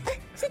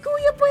 si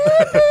kuya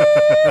pwede.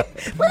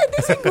 Pwede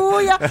si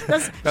kuya.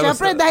 Tapos,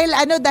 syempre,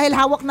 dahil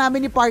hawak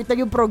namin ni partner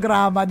yung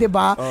programa, di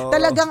ba?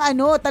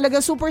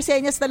 Talagang super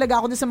senyas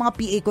talaga ako sa mga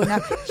PA ko na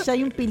siya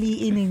yung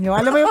piliin ninyo.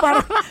 Alam mo yung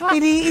parang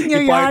piliin nyo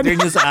yan. I-partner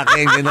nyo sa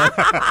akin,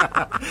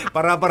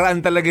 Para-paraan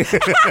talaga.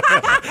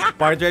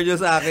 Partner nyo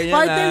sa akin yan.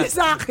 Partner nyo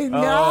sa akin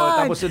yan.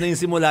 Tapos yun na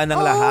yung simula ng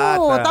lahat.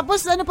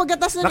 Tapos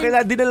pagkatas na...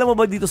 Dinala mo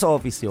ba dito sa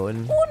office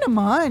yun? Oo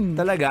naman.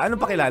 Talaga?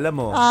 Anong pakilala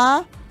mo?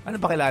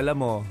 Anong pakilala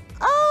mo?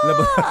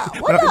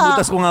 Wala.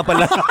 Nakibutas ko nga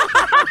pala.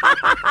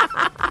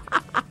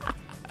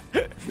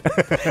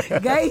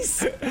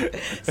 Guys,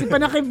 si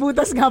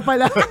Panakibutas nga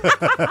pala.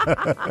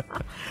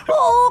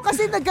 Oo,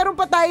 kasi nagkaroon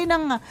pa tayo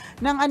ng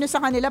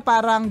sa kanila,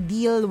 parang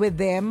deal with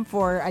them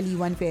for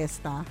Aliwan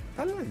Fiesta.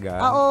 Talaga?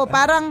 Oo,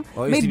 parang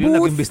may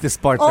booth. Naging business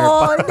partner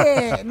pa.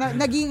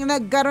 Hindi.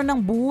 Nagkaroon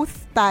ng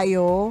booth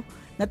tayo.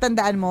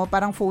 Natandaan mo,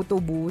 parang photo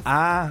booth.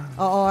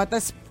 Oo,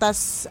 tas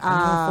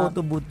anong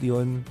photo booth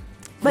yun?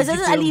 Basta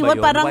sa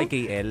Aliwan, parang...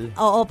 YKL?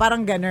 Oo,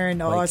 parang ganun.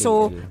 Oo. YKL.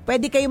 So,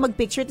 pwede kayo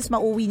mag-picture tapos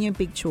mauwi niyo yung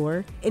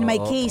picture. In my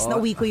case,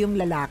 nauwi ko yung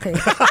lalaki.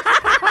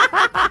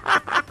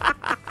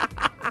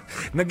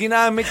 Na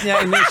ginamit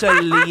niya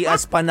initially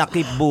as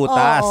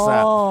panakip-butas.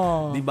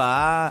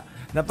 Diba?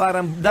 Na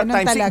parang, that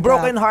ganun time, talaga.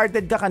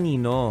 broken-hearted ka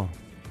kanino?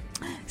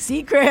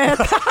 Secret.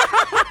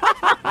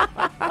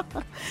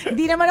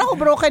 Hindi naman ako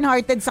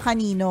broken-hearted sa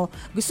kanino.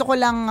 Gusto ko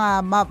lang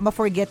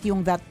ma-forget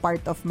yung that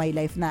part of my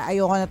life na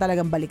ayoko na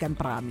talagang balikan,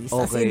 promise.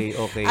 Okay.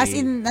 As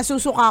in,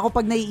 nasusuka ako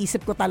pag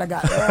naiisip ko talaga.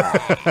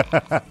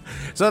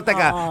 So,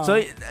 teka. So,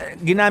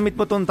 ginamit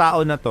mo tong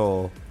tao na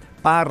to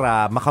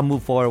para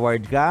makamove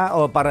forward ka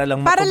o para lang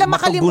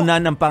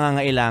matugunan ang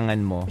pangangailangan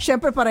mo?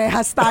 Siyempre,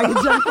 parehas tayo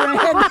dyan,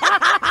 friend.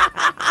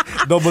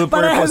 Double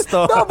purpose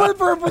to. Double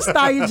purpose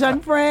tayo dyan,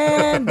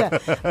 friend.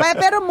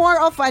 Pero more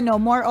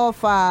of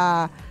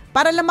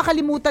para lang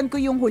makalimutan ko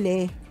yung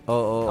huli.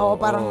 Oo,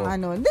 parang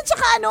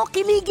Tsaka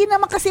kiligin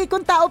naman kasi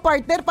kung tao,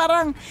 partner,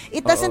 parang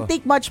it doesn't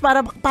take much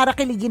para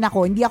kiligin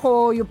ako. Hindi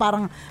ako yung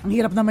parang ang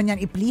hirap naman yan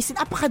i-please.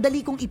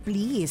 Napakadali kong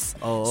i-please.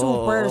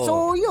 Super.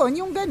 So, yun,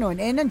 yung ganun.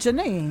 Nandyan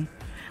na eh.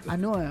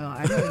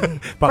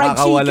 Fried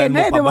chicken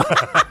mo pa diba?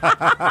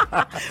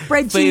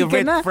 Fried chicken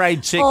favorite na.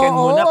 Fried chicken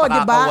mo na,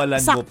 pakakawalan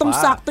mo pa.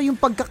 Saktong-sakto yung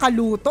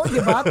pagkakaluto,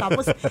 diba?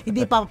 Tapos,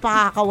 hindi pa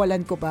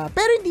pakakawalan ko pa.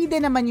 Pero hindi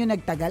din naman yung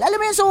nagtagal. Alam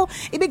mo yun, so,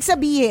 ibig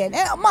sabihin,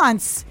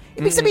 months.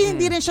 Ibig sabihin,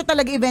 hindi rin siya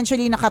talaga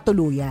eventually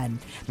nakatuluyan.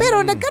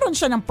 Pero nagkaroon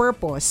siya ng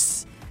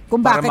purpose. Kung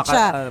bakit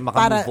siya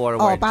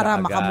para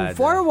makamove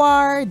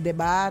forward, 'di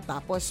ba?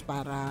 Tapos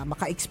para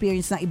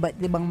maka-experience ng iba't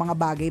ibang mga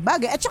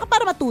bagay-bagay at saka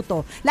para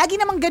matuto. Lagi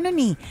namang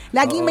ganoon eh.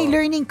 Laging may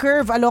learning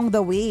curve along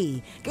the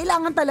way.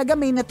 Kailangan talaga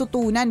may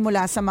natutunan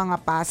mula sa mga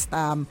past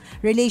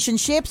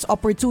relationships,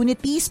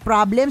 opportunities,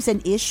 problems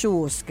and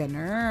issues.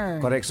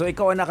 Ganun. Correct. So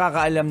ikaw ang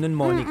nakakaalam nun,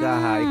 Monica,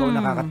 ha? Ikaw ang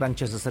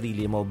nakakatansya sa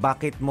sarili mo.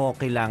 Bakit mo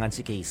kailangan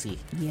si Casey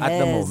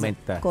at the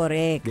moment?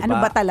 Correct. Diba? Ano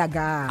ba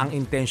talaga? Ang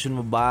intention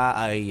mo ba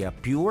ay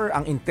pure?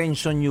 Ang intention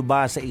nyo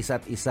ba sa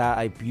isa't isa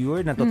ay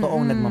pure? Na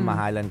totoong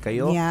nagmamahalan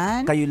kayo?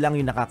 Yan. Kayo lang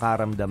yung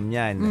nakakaramdam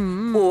niyan.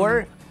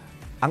 Or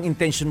ang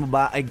intention mo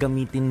ba ay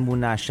gamitin mo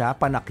na siya,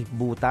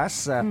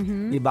 panakipbutas?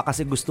 Diba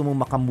kasi gusto mo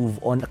makamove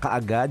on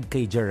kaagad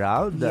kay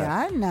Gerald?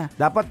 Yan.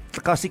 Dapat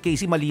kasi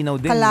Casey malinaw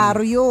din.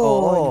 Klaro yun.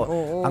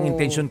 Oo. Ang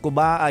intention ko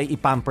ba ay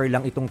ipamper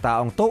lang itong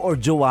taong to or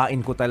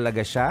jowain ko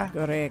talaga siya?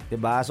 Correct.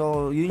 Diba?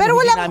 So, yun pero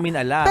yung hindi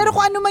namin alam. Pero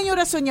kung ano man yung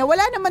rason niya,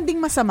 wala naman ding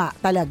masama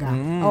talaga.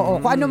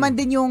 Oo, kung ano man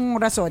din yung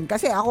rason.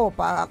 Kasi ako,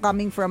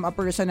 coming from a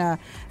person na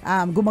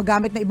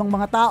gumagamit ng ibang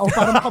mga tao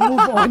para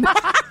makamove on.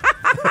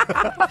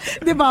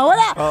 Diba?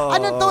 Wala.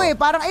 Ano to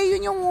parang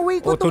yun yung way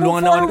ko to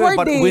move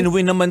forward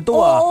win-win naman to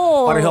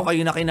Pareho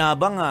kayo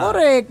nakinabang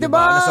Correct.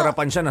 Diba?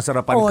 Nasarapan siya,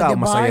 nasarapan ka.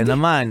 Diba? Masaya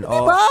naman.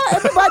 Diba?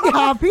 Everybody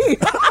happy.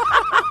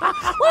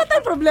 Wala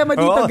tayong problema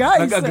dito,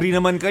 guys. Nag-agree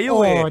naman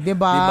kayo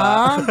diba?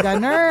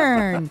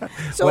 Ganun.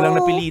 So,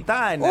 walang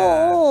napilitan.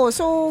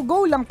 So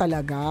go lang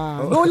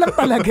talaga. Go lang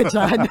talaga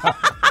dyan.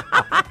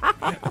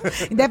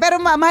 Hindi, pero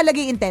mahalaga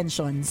yung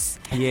intentions.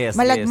 Yes,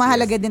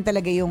 mahalaga din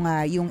talaga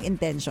yung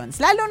intentions.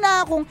 Lalo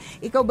na kung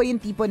ikaw ba yung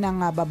tipo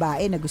ng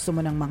babae na gusto mo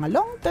ng mga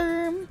long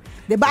term.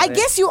 Diba? I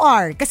guess you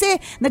are. Kasi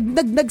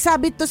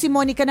nagsabit to si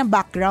Monica ng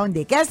background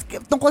Kaya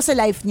tungkol sa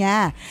life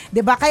niya.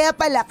 Diba? Kaya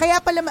pala,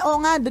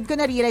 doon ko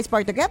na-realize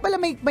partner. Kaya pala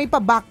may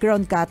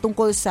pa-background ka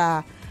tungkol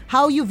sa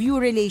how you view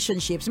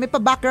relationships. May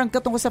pa-background ka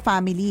tungkol sa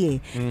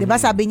family 'Di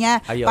ba? Sabi niya,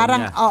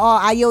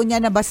 ayaw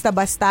niya na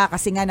basta-basta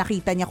kasi nga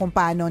nakita niya kung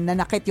paano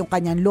nanakit yung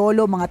kanyang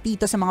lolo, mga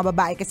tito sa mga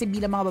babae kasi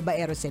bilang mga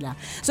babaero sila.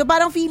 So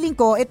parang feeling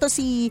ko, ito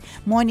si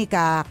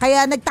Monica,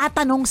 kaya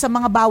nagtatanong sa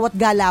mga bawat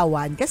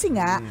galawan kasi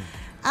nga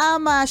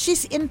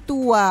she's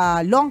into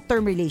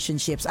long-term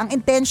relationships. Ang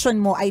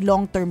intention mo ay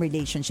long-term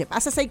relationship.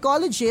 As a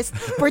psychologist,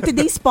 for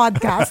today's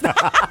podcast,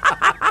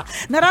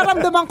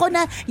 nararamdaman ko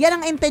na yan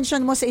ang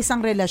intention mo sa isang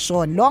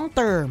relasyon.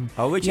 Long-term.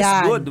 Which is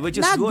good.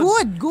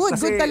 Good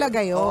talaga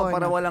yun.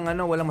 Para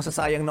walang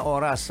masasayang na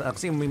oras.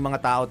 Kasi may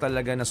mga tao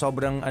talaga na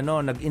sobrang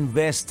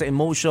nag-invest sa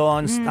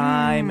emotions,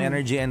 time,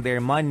 energy, and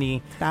their money.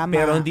 Tama.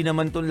 Pero hindi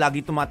naman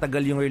lagi tumatagal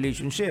yung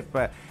relationship.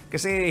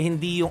 Kasi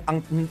hindi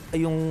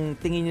yung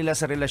tingin nila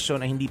sa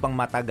relasyon ay hindi pang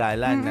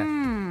matagalan.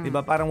 'Di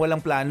ba? Parang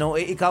walang plano.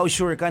 Ikaw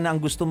sure ka na ang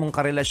gusto mong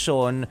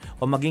karelasyon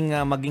o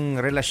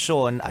maging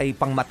relasyon ay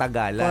pang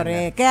matagalan.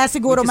 Correct. Kaya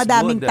siguro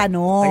madaming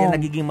tanong. Kaya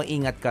nagiging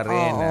maingat ka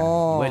rin.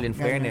 Well, in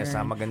fairness,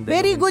 maganda.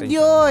 Very good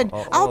 'yun.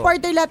 Ako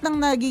partner lahat ng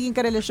nagiging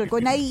karelasyon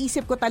ko,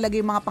 naiisip ko talaga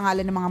yung mga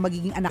pangalan ng mga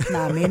magiging anak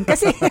namin.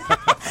 Kasi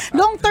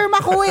long term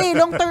ako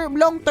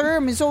long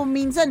term. So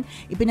minsan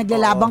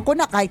ipinaglalaban ko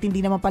na kahit hindi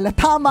naman pala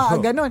tama,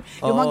 ganun.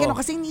 Yung mga ganun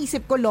kasi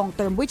iniisip ko long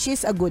term, which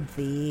is a good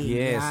thing.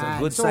 Yes,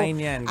 a good sign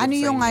yan.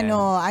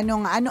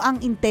 Ano ang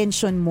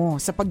intention mo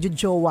sa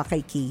pagjojowa kay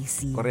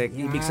Casey? Correct.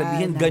 Ibig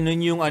sabihin ganun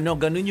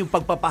yung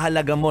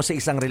pagpapahalaga mo sa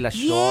isang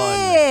relasyon.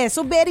 Yes.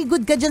 So very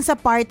good ka dyan sa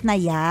part na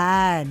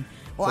yan.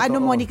 O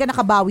Monica,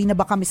 nakabawi na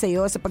ba kami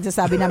sa'yo sa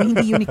pagsasabi namin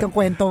hindi unique ang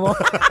kwento mo?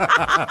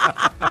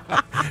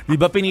 Di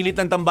ba pinilit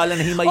ang tambalan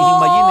na himayin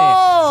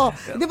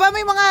Di ba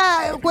may mga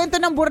kwento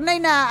ng Burnay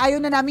na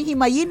ayaw na namin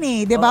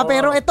himayin Di ba?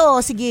 Pero ito,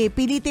 sige,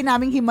 pilitin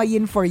namin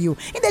himayin for you.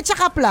 Hindi,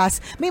 tsaka plus,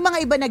 may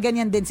mga iba na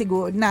ganyan din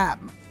siguro na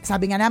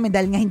sabi nga namin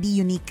dahil nga hindi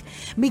unique.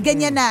 May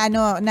ganyan na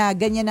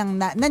ganyan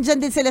nandyan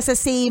din sila sa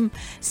same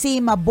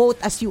boat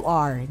as you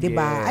are. Di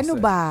ba? Yes.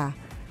 Ba?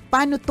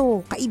 Paano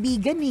to?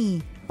 Kaibigan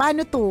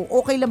Paano to?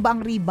 Okay lang ba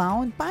ang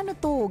rebound? Paano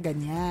to?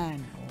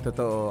 Ganyan.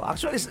 Totoo.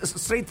 Actually,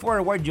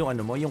 straightforward yung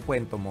yung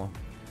kwento mo.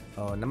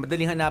 Na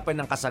madaling hanapan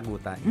ng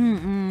kasagutan.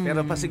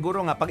 Pero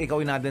siguro nga pag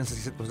ikaw natin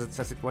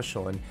sa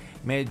sitwasyon,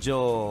 medyo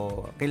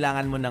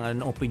kailangan mo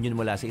ng opinion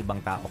mula sa ibang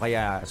tao.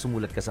 Kaya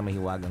sumulat ka sa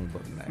Mahiwagang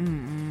Burnay.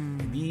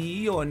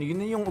 Yun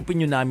yung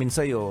opinion namin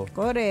sa'yo.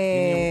 Correct.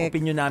 Yun yung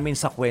opinion namin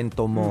sa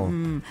kwento mo.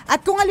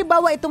 At kung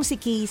halimbawa itong si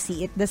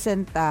Casey, it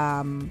doesn't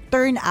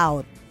turn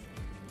out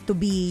to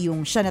be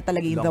yung siya na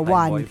talaga yung the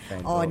one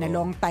na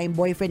long time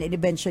boyfriend and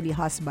eventually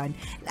husband.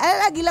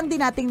 Lagi lang din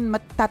nating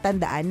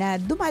matatandaan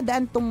na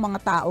dumadaan tong mga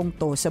taong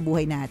to sa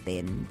buhay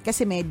natin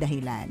kasi may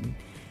dahilan.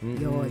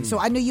 Yun. So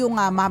ano yung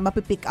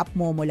mapipick up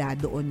mo mula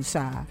doon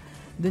sa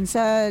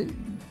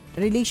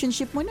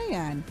relationship mo na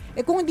yan.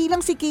 Kung hindi lang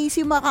si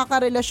Casey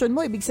makakarelasyon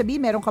mo, ibig sabihin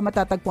meron ka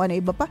matatagpuan na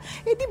iba pa,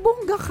 di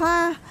bongga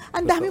ka.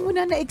 Ang dami mo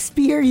na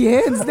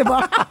na-experience, di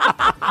ba?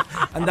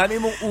 Ang dami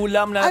mong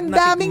ulam na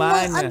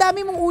natikman. Ang dami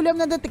mong ulam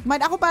na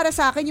natikman. Ako para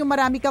sa akin, yung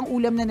marami kang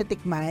ulam na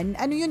natikman,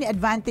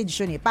 advantage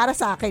yun para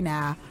sa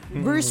akin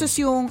versus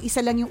yung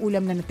isa lang yung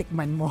ulam na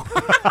natikman mo.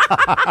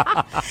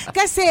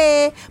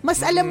 Kasi,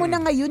 mas alam mo na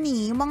ngayon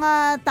yung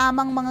mga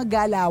tamang mga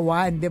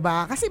galawan, di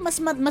ba? Kasi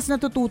mas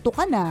natututo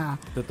ka na.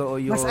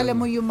 Totoo yun. Mas alam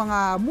mo yung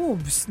mga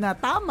moves na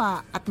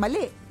tama at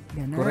mali.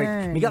 Ganun.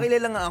 Correct. May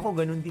kakilala nga ako,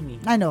 ganun din eh.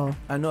 Ano?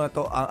 Ano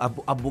ito?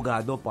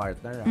 Abogado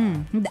partner.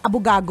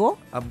 Abogago?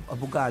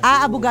 Abogado.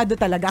 Abogado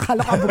talaga.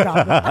 Akala ko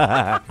abogado.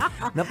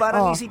 Na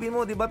parang isipin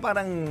mo, di ba,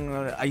 parang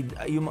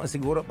yung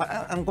siguro,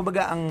 ang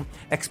kumbaga, ang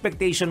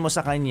expectation mo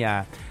sa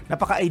kanya,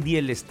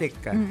 napaka-idealistic.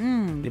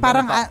 Diba?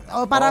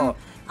 Parang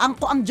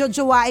ang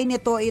jojowain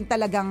nito yung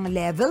talagang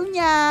level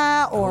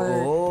niya or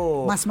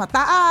mas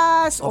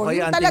mataas o or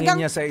kaya yung talagang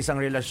tingin niya sa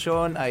isang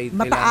relasyon ay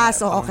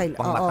mataas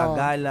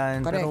pangmatagalan.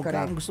 Correct.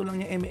 Pero gusto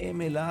lang niya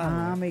eme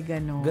lang. May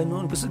ganun.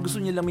 Ganun.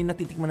 Gusto niya lang may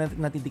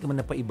natitikman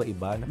na pa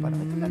iba-iba na parang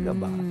talaga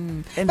ba?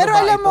 And pero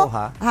alam mo,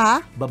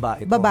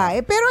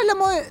 Babae. Pero alam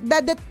mo,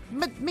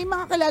 may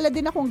mga kilala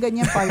din akong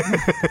ganyan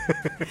partner.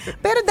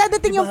 Pero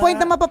dadating yung point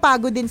na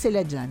mapapagod din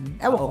sila dyan.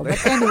 Ewan ko.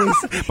 But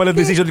anyways. Pala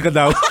decision ka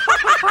daw.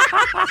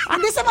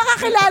 Hindi, sa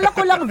makakilala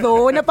ko lang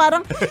though, na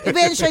parang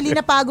eventually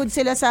napagod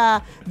sila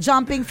sa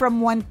jumping from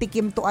one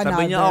tikim to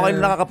another. Sabi niya, okay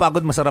lang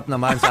nakakapagod, masarap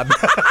naman, sabi.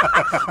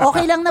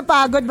 Okay lang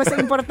napagod, basta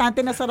importante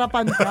na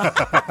sarapan ka.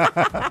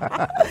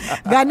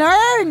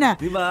 Ganon!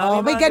 Diba?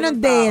 May ganon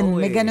din.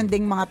 May ganon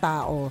ding mga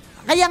tao.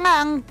 Kaya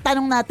nga, ang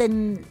tanong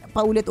natin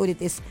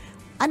paulit-ulit is,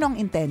 anong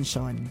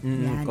intention?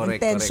 Yan. Correct.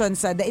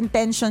 The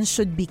intention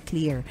should be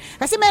clear.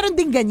 Kasi meron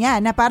din ganyan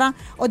na parang,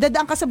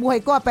 dadaan ka sa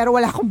buhay ko pero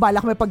wala akong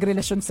balak may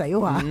pagrelasyon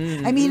sa'yo ha.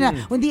 I mean,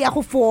 hindi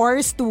ako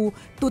forced to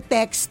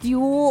text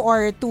you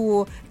or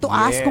to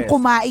ask kung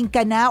kumain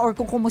ka na or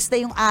kung kumusta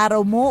yung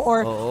araw mo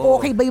or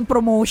okay ba yung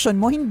promotion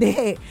mo.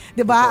 Hindi.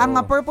 'Di ba? Ang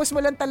purpose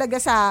mo lang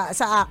talaga sa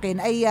akin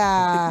ay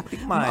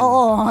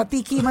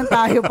tikiman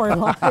tayo for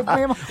life.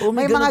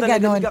 May mga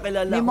ganon.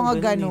 May mga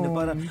ganon.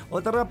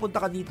 Tara,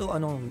 punta ka dito,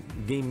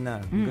 game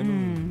na.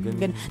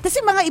 Ganun. Tapos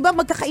yung mga iba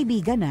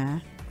magkakaibigan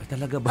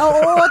Talaga ba?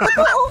 Oo,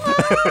 totoo nga.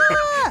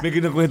 May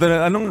kinukwento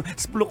na, anong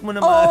splok mo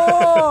naman?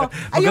 Oo.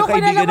 Ayoko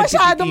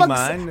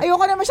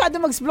na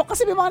masyado mag-splok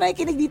kasi may mga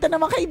nakikinig dito na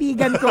mga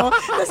kaibigan ko.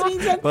 Tapos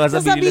minsan,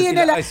 sasabihin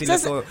nila,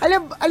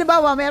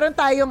 alimbawa, meron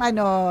tayong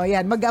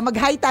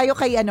mag-hi tayo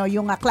kay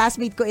yung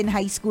classmate ko in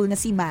high school na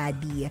si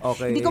Maddie.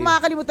 Okay. Hindi ko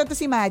makakalimutan to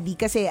si Maddie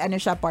kasi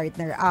siya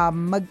partner.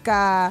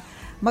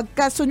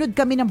 Magkasunod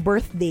kami ng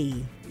birthday.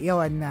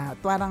 Yun,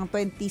 parang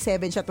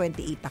 27 siya,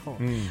 28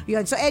 ako.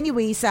 Yun, so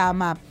anyways,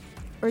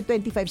 or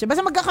 25 siya.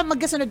 Basta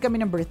magkasunod kami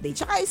ng birthday.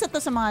 Tsaka isa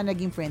to sa mga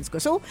naging friends ko.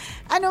 So,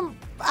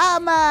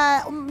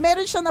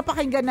 meron siyang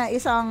napakinggan na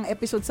isang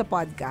episode sa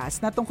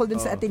podcast na tungkol dun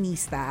sa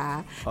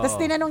Atenista. Tapos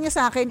tinanong niya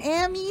sa akin,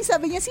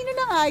 sabi niya, sino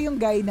na nga yung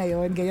guy na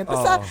yun? Ganyan.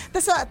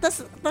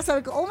 Tapos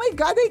sabi ko, oh my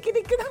God, ay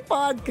kinig ka ng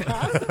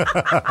podcast.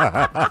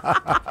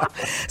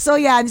 So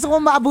yan. So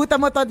kung maabutan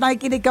mo to at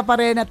nakikinig ka pa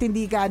rin at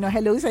hindi ka,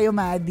 hello sa'yo,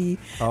 Maddie.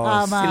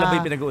 Sila ba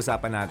yung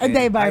pinag-uusapan natin?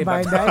 Hindi, iba.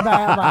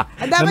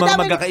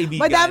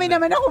 Madami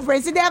naman ako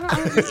friends. Hindi, ang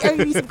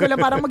isip ko lang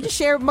parang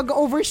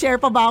mag-overshare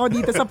pa ba ako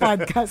dito sa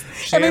podcast.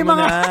 May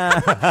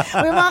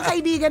mga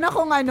kaibigan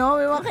akong may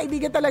mga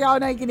kaibigan talaga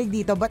ako nakikinig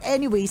dito. But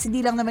anyways,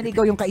 hindi lang naman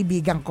ikaw yung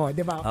kaibigan ko,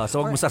 di ba?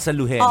 So wag mo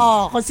sasaluhin.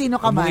 Oo, kung sino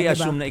ka man, di ba?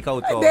 assume na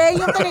ikaw to. Hindi,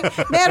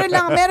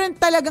 meron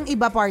talagang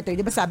iba partner.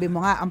 Di ba sabi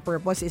mo nga, ang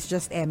purpose is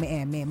just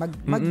eme.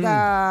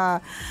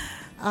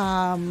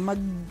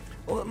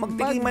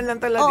 Magtikiman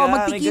lang talaga.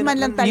 Magtikiman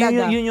lang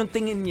talaga. Yun yung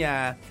tingin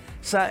niya.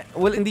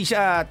 Hindi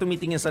siya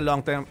tumitingin sa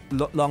long-term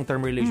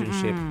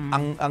relationship.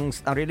 Ang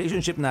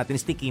relationship natin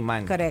is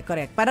tikiman.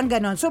 Correct. Parang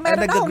ganon. So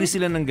meron nag-agree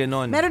sila ng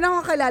ganon. Meron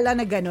akong kalala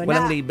na ganon.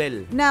 Walang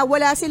label. Na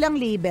wala silang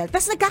label.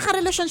 Tapos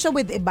nagkakarelasyon siya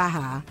with iba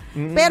ha.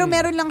 Pero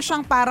meron lang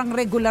siyang parang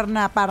regular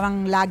na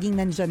parang laging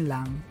nandyan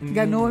lang.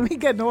 Ganon, may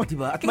ganon.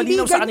 Diba? At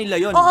malinaw sa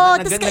kanila yun.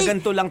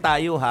 Ganito lang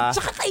tayo ha.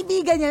 Tsaka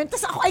kaibigan niya.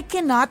 Tapos ako, I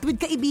cannot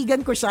with kaibigan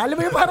ko siya. Alam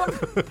mo yung parang,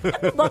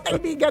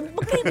 kaibigan?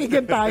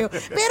 Magkaibigan tayo.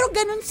 Pero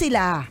ganon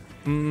sila.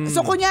 So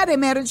kunyari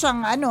meron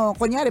siyang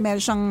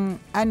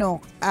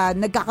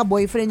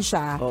nagkaka-boyfriend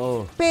siya.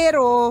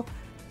 Pero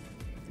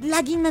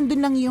laging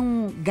nandun lang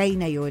yung guy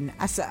na yun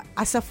as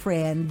a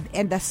friend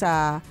and as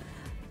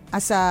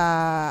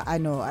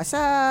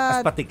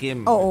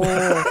patikim. Oo.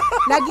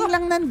 Laging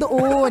lang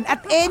nandoon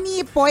at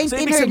any point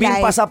in her life. So ibig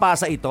sabihin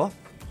pasa-pasa ito?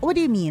 What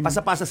do you mean?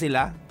 Pasa-pasa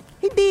sila?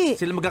 Hindi.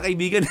 Sila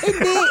magkakaibigan?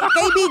 Hindi.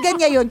 Kaibigan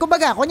niya yun.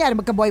 Kumbaga, kunyari,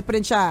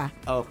 magka-boyfriend siya.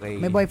 Okay.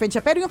 May boyfriend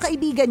siya. Pero yung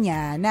kaibigan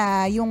niya,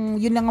 na yun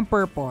lang ang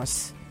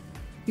purpose,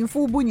 yung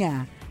fubo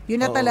niya, yun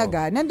na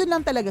talaga, nandun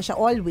lang talaga siya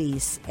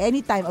always,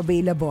 anytime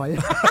available.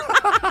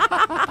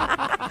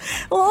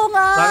 Oo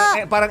nga.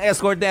 Parang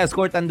escort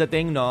ang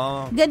dating,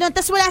 no? Ganon.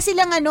 Tapos wala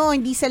silang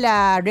hindi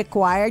sila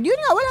required.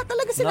 Yun nga, wala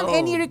talaga silang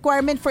any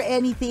requirement for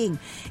anything.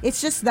 It's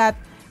just that,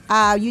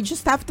 you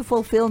just have to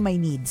fulfill my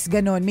needs.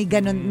 Ganon. May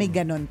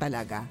ganon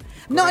talaga.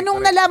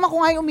 Nung nalaman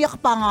ko nga, umiyak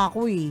pa nga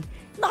ako eh.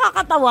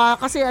 Nakakatawa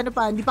kasi hindi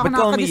pa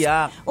ako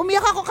umiyak?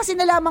 Umiyak ako kasi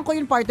nalaman ko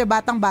yung partner,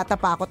 batang-bata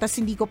pa ako, tapos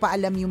hindi ko pa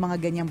alam yung mga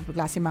ganyang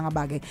klase mga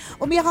bagay.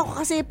 Umiyak ako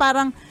kasi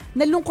parang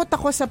nalungkot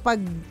ako sa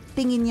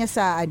pagtingin niya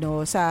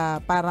sa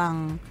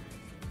parang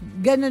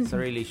ganun.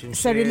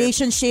 Sa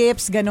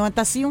relationships, ganun.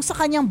 Tapos yung sa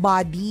kanyang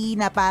body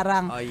na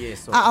parang,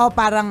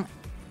 parang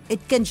it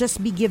can just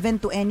be given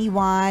to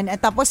anyone. At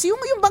tapos yung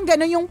bang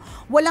gano'n, yung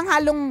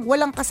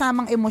walang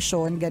kasamang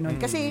emosyon, gano'n.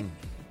 Kasi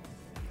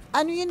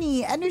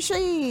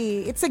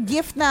it's a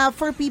gift na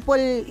for people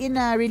in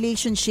a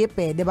relationship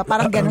di ba?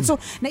 Parang ganun.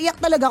 So, naiyak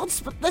talaga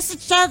ako. Tapos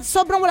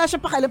sobrang wala siya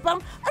pakialam. Parang,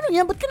 ano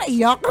yan? Ba't ka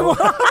naiyak?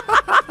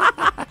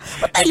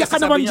 Ba't naiyak ka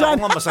naman dyan?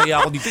 Ako nga,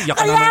 masaya ako dito.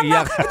 Iyak ka na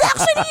naiyak.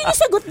 Actually, yun yung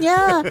sagot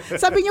niya.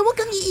 Sabi niya, huwag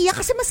kang iiyak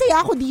kasi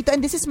masaya ako dito and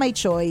this is my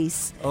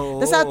choice.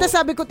 Tapos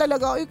sabi ko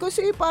talaga,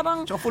 kasi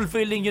parang... So,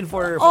 fulfilling yun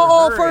for her.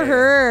 Oo, for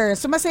her.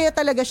 So, masaya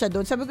talaga siya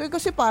doon. Sabi ko,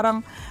 kasi parang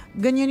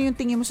ganyan yung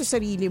tingin mo sa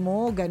sarili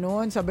mo.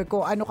 Ganon. Sabi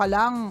ko, ano ka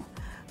lang,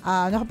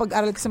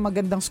 nakapag-aral ka sa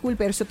magandang school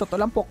pero sa totoo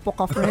lang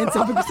pokpok ka, friend.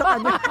 Sabi ko sa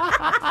kanya.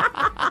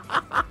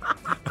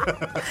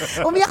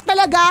 Umiyak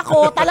talaga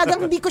ako.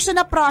 Talagang hindi ko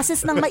siya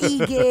na-process ng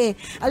maigi.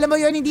 Alam mo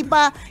yun, hindi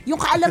pa, yung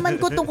kaalaman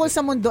ko tungkol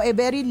sa mundo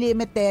very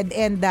limited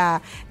and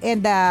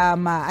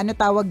ano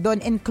tawag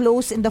doon,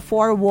 enclosed in the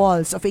four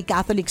walls of a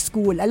Catholic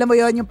school. Alam mo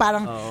yun, yung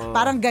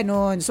parang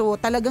ganun. So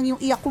talagang yung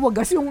iyak ko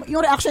wagas, yung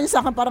reaction niya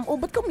sa akin parang,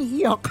 ba't ka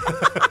umiiyak?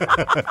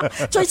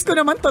 Choice ko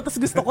naman to,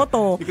 tapos gusto ko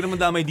to. Hindi ko naman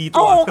damay dito.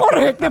 Oo,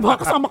 correct, diba?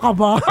 Kasama ka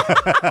ba?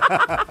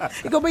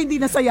 Ikaw ba hindi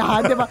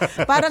nasayahan, diba?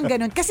 Parang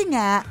ganun. Kasi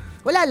nga,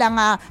 wala lang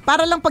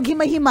para lang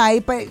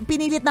paghimay-himay,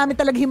 pinilit namin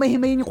talaga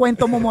himay-himay yung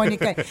kwento mo,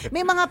 Monica.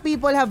 May mga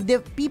people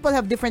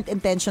have different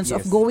intentions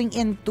of going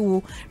into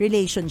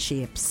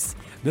relationships.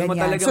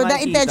 So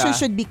the intention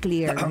should be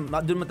clear.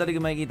 Doon mo talaga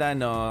makikita,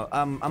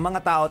 ang mga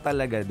tao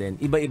talaga din,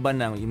 iba-iba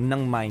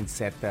ng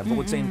mindset.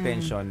 Bukod sa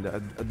intention,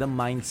 the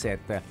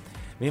mindset.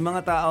 May mga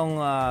taong,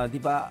 di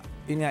ba,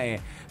 yun nga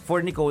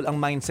for Nicole, ang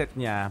mindset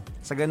niya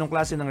sa ganung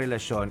klase ng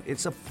relasyon,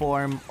 it's a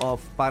form of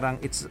parang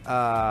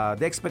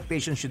the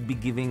expectation should be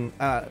giving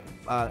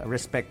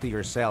respect to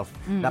yourself.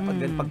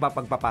 Dapat din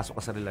pagpapasok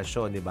ka sa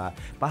relasyon, di ba?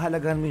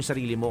 Pahalagahan mo yung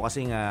sarili mo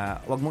kasi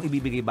nga wag mong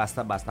ibibigay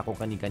basta-basta kung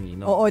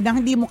kani-kanino. Oo,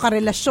 nang hindi mo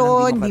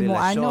karelasyon, hindi mo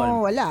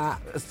wala.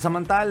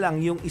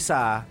 Samantalang yung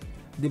isa,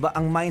 di ba,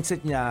 ang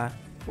mindset niya,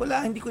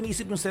 hindi ko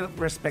naisip yung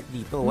self-respect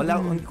dito.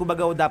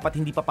 Kumbaga dapat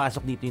hindi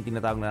papasok dito yung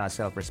tinatawag na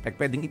self-respect.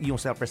 Pwedeng yung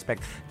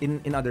self-respect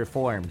in other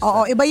forms.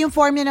 Oo, iba yung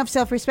form yan of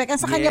self-respect. Ang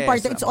sa kanya part,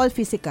 it's all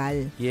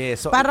physical.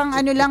 Yes. So parang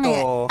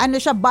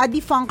siya, body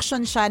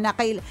function siya na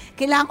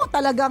kailangan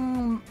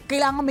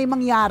may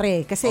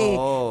mangyari. Kasi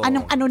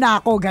anong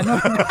na ako, gano'n.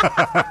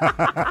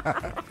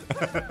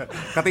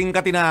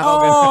 Kating-kati na ako.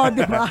 Oo,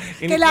 di ba?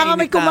 Kailangan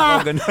may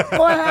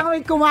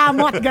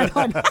kumamot,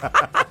 gano'n.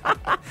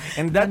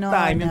 And that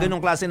time, yung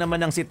ganong klase naman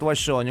ng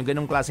sitwasyon, yung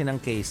ganong klase ng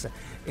case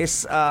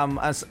is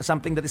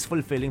something that is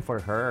fulfilling for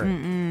her.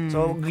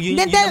 So, yun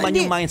naman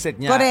yung mindset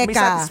niya. Correct. May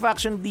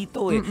satisfaction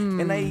dito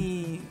And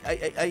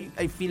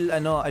I feel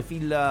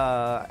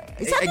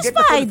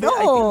satisfied.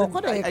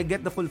 I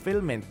get the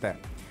fulfillment.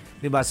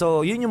 Diba?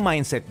 So, yun yung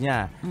mindset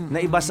niya. Na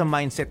iba sa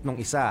mindset nung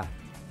isa.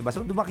 Diba?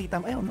 So,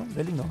 dumakita,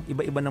 galing,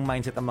 iba-iba ng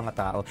mindset ang mga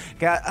tao.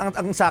 Kaya,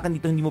 ang sa akin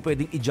dito, hindi mo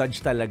pwedeng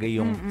i-judge talaga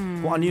yung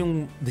kung ano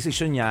yung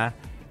decision niya,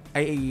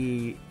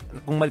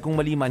 kung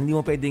mali man, hindi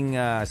mo pwedeng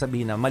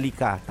sabihin na mali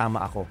ka, tama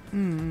ako.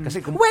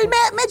 Kasi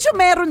medyo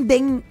meron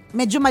ding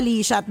medyo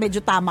mali siya at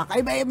medyo tama ka.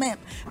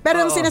 Pero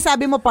yung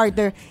sinasabi mo,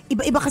 partner,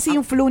 iba-iba kasi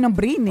yung flow ng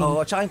brain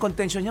Oo, tsaka yung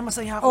contention niya,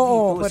 masaya ako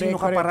dito. Sino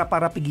ka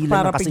para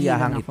pigilan ng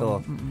kasiyahang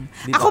ito?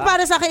 Diba? Ako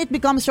para sa akin, it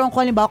becomes strong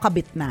kung halimbawa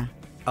kabit na.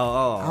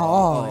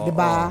 Oo,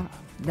 diba?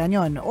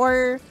 Ganyan.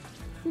 Or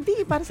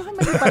hindi, para sa akin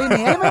mali pa rin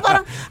Alam mo,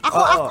 parang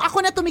ako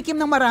na tumikim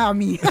ng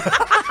marami.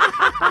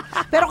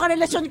 Pero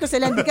karelasyon ko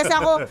sila. Hindi kasi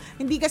ako,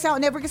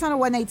 never kasi ako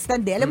one night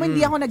stand Alam mo,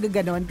 hindi ako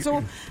nagaganon.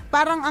 So,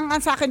 parang ang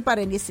sa akin pa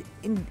rin is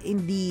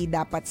hindi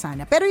dapat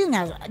sana. Pero yun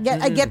nga,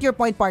 I get your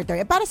point, partner.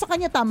 Para sa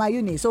kanya, tama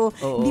yun So,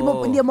 hindi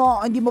mo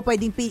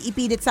pwedeng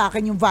ipilit sa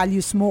akin yung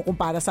values mo kung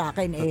para sa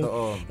akin.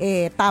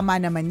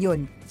 Tama naman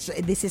yun. So,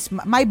 this is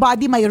my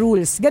body, my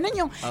rules. Ganun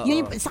yung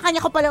sa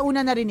kanya ko pala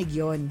una narinig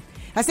yun.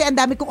 Kasi ang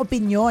dami kong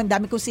opinion,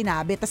 dami kong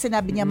sinabi. Tapos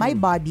sinabi niya, my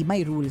body, my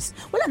rules.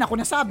 Wala na ako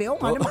nasabi.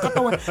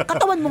 Naman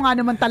katawan mo nga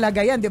naman talaga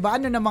yan, di ba?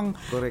 Ano namang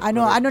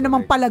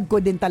palag ko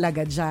din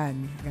talaga dyan.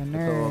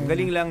 Ganun.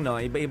 Galing lang,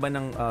 iba-iba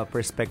ng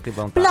perspective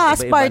ang Plus,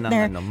 tao. Iba-iba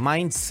partner, ng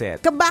mindset.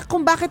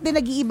 Kung bakit din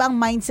nag-iiba ang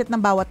mindset ng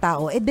bawat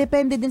tao,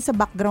 depende din sa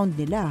background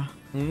nila.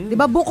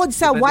 Diba, bukod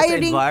sa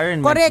wiring,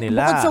 correct,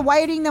 nila. Bukod sa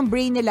wiring ng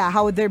brain nila,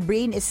 how their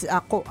brain is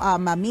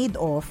made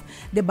of,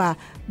 diba,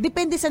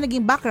 depende sa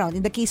naging background.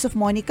 In the case of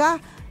Monica,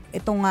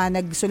 itong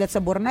nagsulat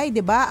sa Bornay,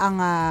 'di ba? Ang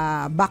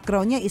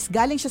background niya is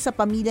galing siya sa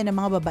pamilya ng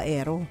mga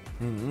babaero.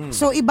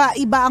 So iba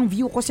ang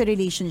view ko sa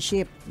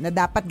relationship na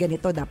dapat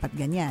ganito, dapat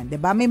ganyan, 'di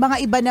ba? May mga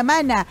iba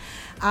naman na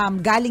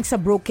galing sa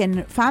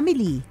broken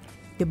family,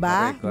 'di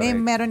ba? May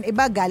meron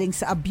iba galing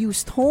sa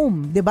abused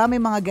home, 'di ba?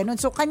 May mga ganun.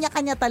 So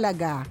kanya-kanya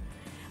talaga.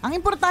 Ang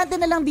importante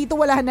na lang dito,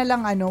 wala na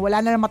lang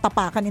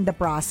matapakan in the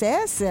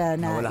process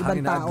na wala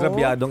ibang tao. Wala kang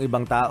agrabyadong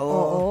ibang tao.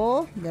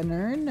 Oo,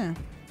 ganun.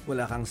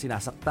 Wala kang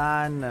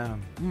sinasaktan.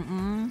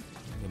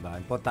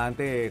 Diba?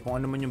 Importante, kung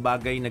ano man yung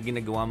bagay na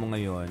ginagawa mo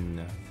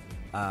ngayon,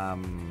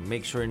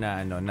 make sure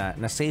na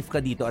safe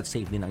ka dito at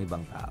safe din ang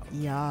ibang tao.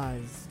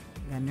 Yes.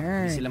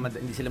 Ganun.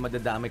 Hindi sila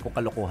madadamay kung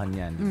kalokohan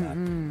yan, di ba?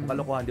 Kung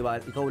kalokohan, di ba?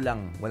 Ikaw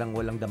lang,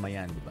 walang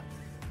damayan, di ba?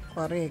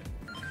 Correct.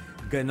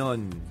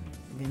 Ganon.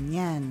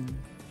 Ganyan.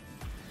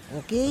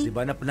 Okay? Di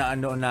ba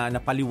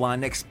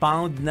napaliwanag,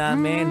 expound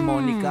namin,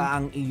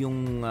 Monica, ang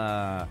iyong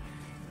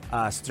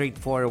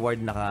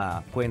straightforward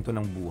na kwento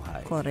ng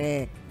buhay.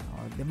 Correct.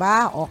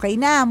 Diba? Okay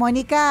na,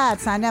 Monica.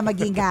 At sana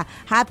maging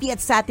happy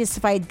at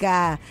satisfied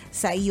ka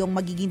sa iyong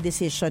magiging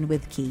decision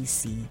with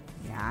Casey.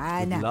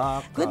 Yan. Good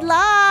luck. Good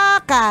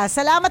luck!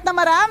 Salamat na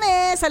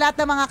marami sa lahat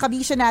ng mga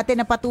kabisyo natin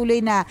na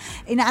patuloy na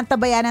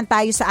inaantabayanan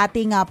tayo sa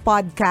ating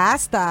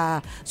podcast.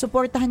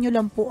 Suportahan nyo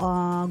lang po.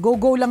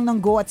 Go lang ng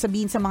go at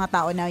sabihin sa mga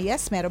tao na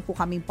yes, meron po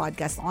kaming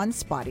podcast on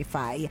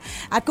Spotify.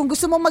 At kung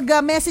gusto mong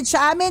mag-message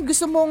sa amin,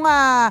 gusto mong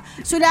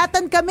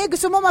sulatan kami,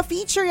 gusto mo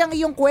ma-feature yung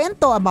iyong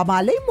kwento,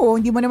 mamalay mo,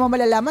 hindi mo naman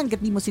malalaman kasi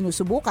hindi mo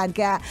sinusubukan.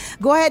 Kaya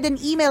go ahead and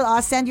email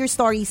us, send your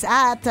stories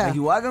at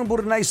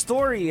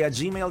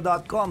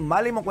mahiwagangburnaystory@gmail.com.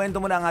 Mali mo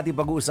kwento mo na ang ating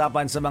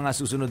pag-uusapan sa mga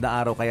susunod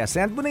na araw. Kaya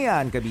send mo na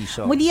yan,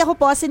 Kabisyo. Muli ako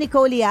po si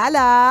Nicole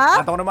Yala.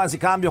 At ako naman si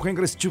Cambio King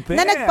Chris Chuper.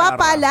 Na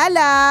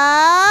nagpapaalala,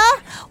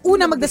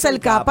 una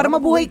magdasal ka para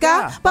mabuhay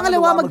ka,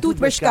 pangalawa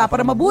mag-toothbrush ka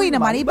para mabuhay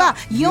naman iba.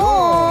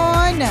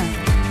 Yun!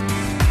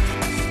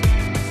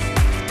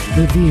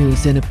 The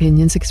views and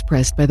opinions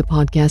expressed by the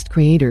podcast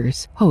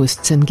creators,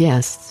 hosts, and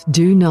guests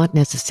do not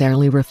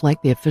necessarily reflect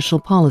the official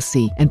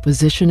policy and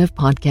position of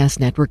Podcast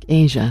Network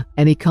Asia.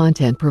 Any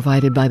content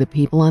provided by the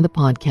people on the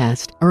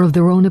podcast are of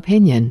their own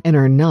opinion and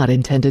are not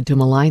intended to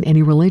malign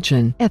any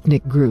religion,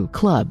 ethnic group,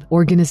 club,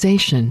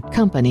 organization,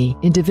 company,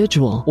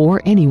 individual,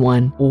 or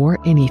anyone or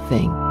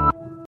anything.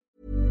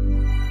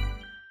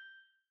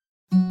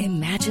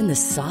 Imagine the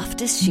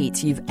softest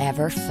sheets you've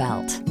ever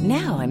felt.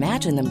 Now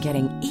imagine them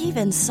getting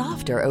even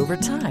softer over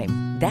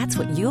time. That's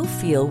what you'll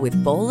feel with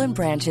Boll &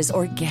 Branch's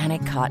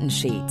organic cotton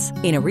sheets.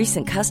 In a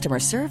recent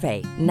customer survey,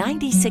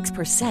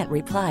 96%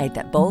 replied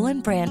that Boll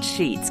 & Branch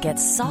sheets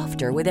get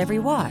softer with every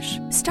wash.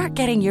 Start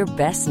getting your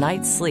best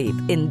night's sleep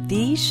in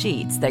these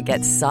sheets that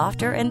get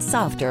softer and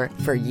softer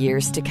for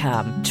years to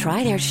come.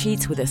 Try their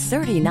sheets with a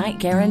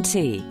 30-night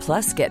guarantee.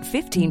 Plus, get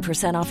 15%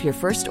 off your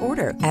first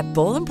order at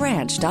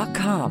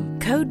bollandbranch.com.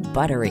 Code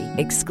BUTTERY.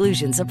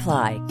 Exclusions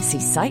apply. See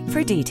site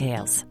for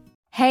details.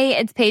 Hey,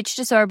 it's Paige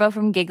DeSorbo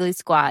from Giggly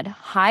Squad.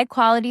 High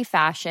quality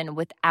fashion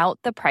without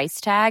the price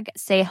tag.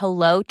 Say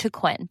hello to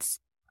Quince.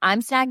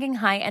 I'm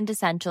snagging high-end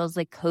essentials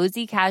like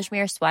cozy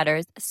cashmere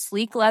sweaters,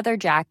 sleek leather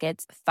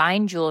jackets,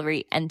 fine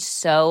jewelry, and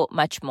so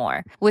much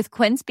more. With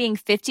Quince being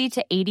 50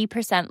 to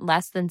 80%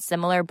 less than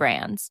similar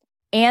brands.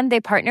 And they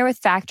partner with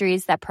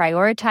factories that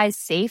prioritize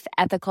safe,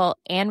 ethical,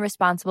 and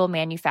responsible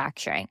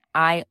manufacturing.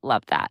 I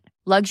love that.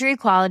 Luxury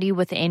quality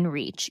within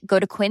reach. Go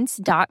to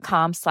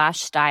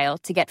quince.com/style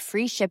to get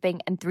free shipping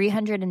and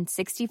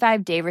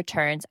 365-day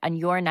returns on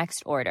your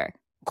next order.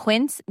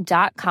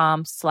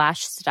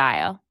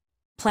 Quince.com/style.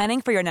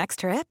 Planning for your next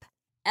trip?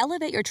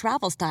 Elevate your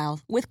travel style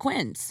with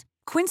Quince.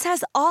 Quince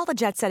has all the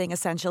jet-setting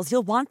essentials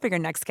you'll want for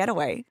your next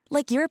getaway,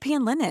 like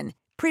European linen,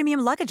 premium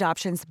luggage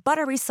options,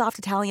 buttery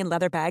soft Italian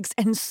leather bags,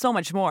 and so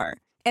much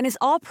more. And is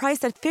all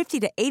priced at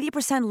 50 to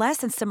 80% less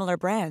than similar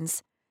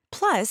brands.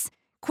 Plus,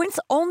 Quince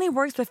only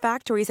works with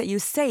factories that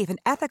use safe and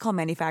ethical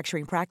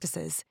manufacturing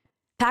practices.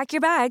 Pack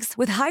your bags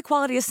with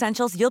high-quality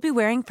essentials you'll be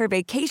wearing for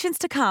vacations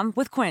to come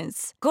with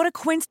Quince. Go to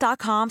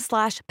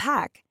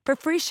quince.com/pack for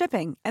free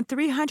shipping and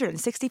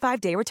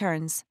 365-day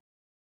returns.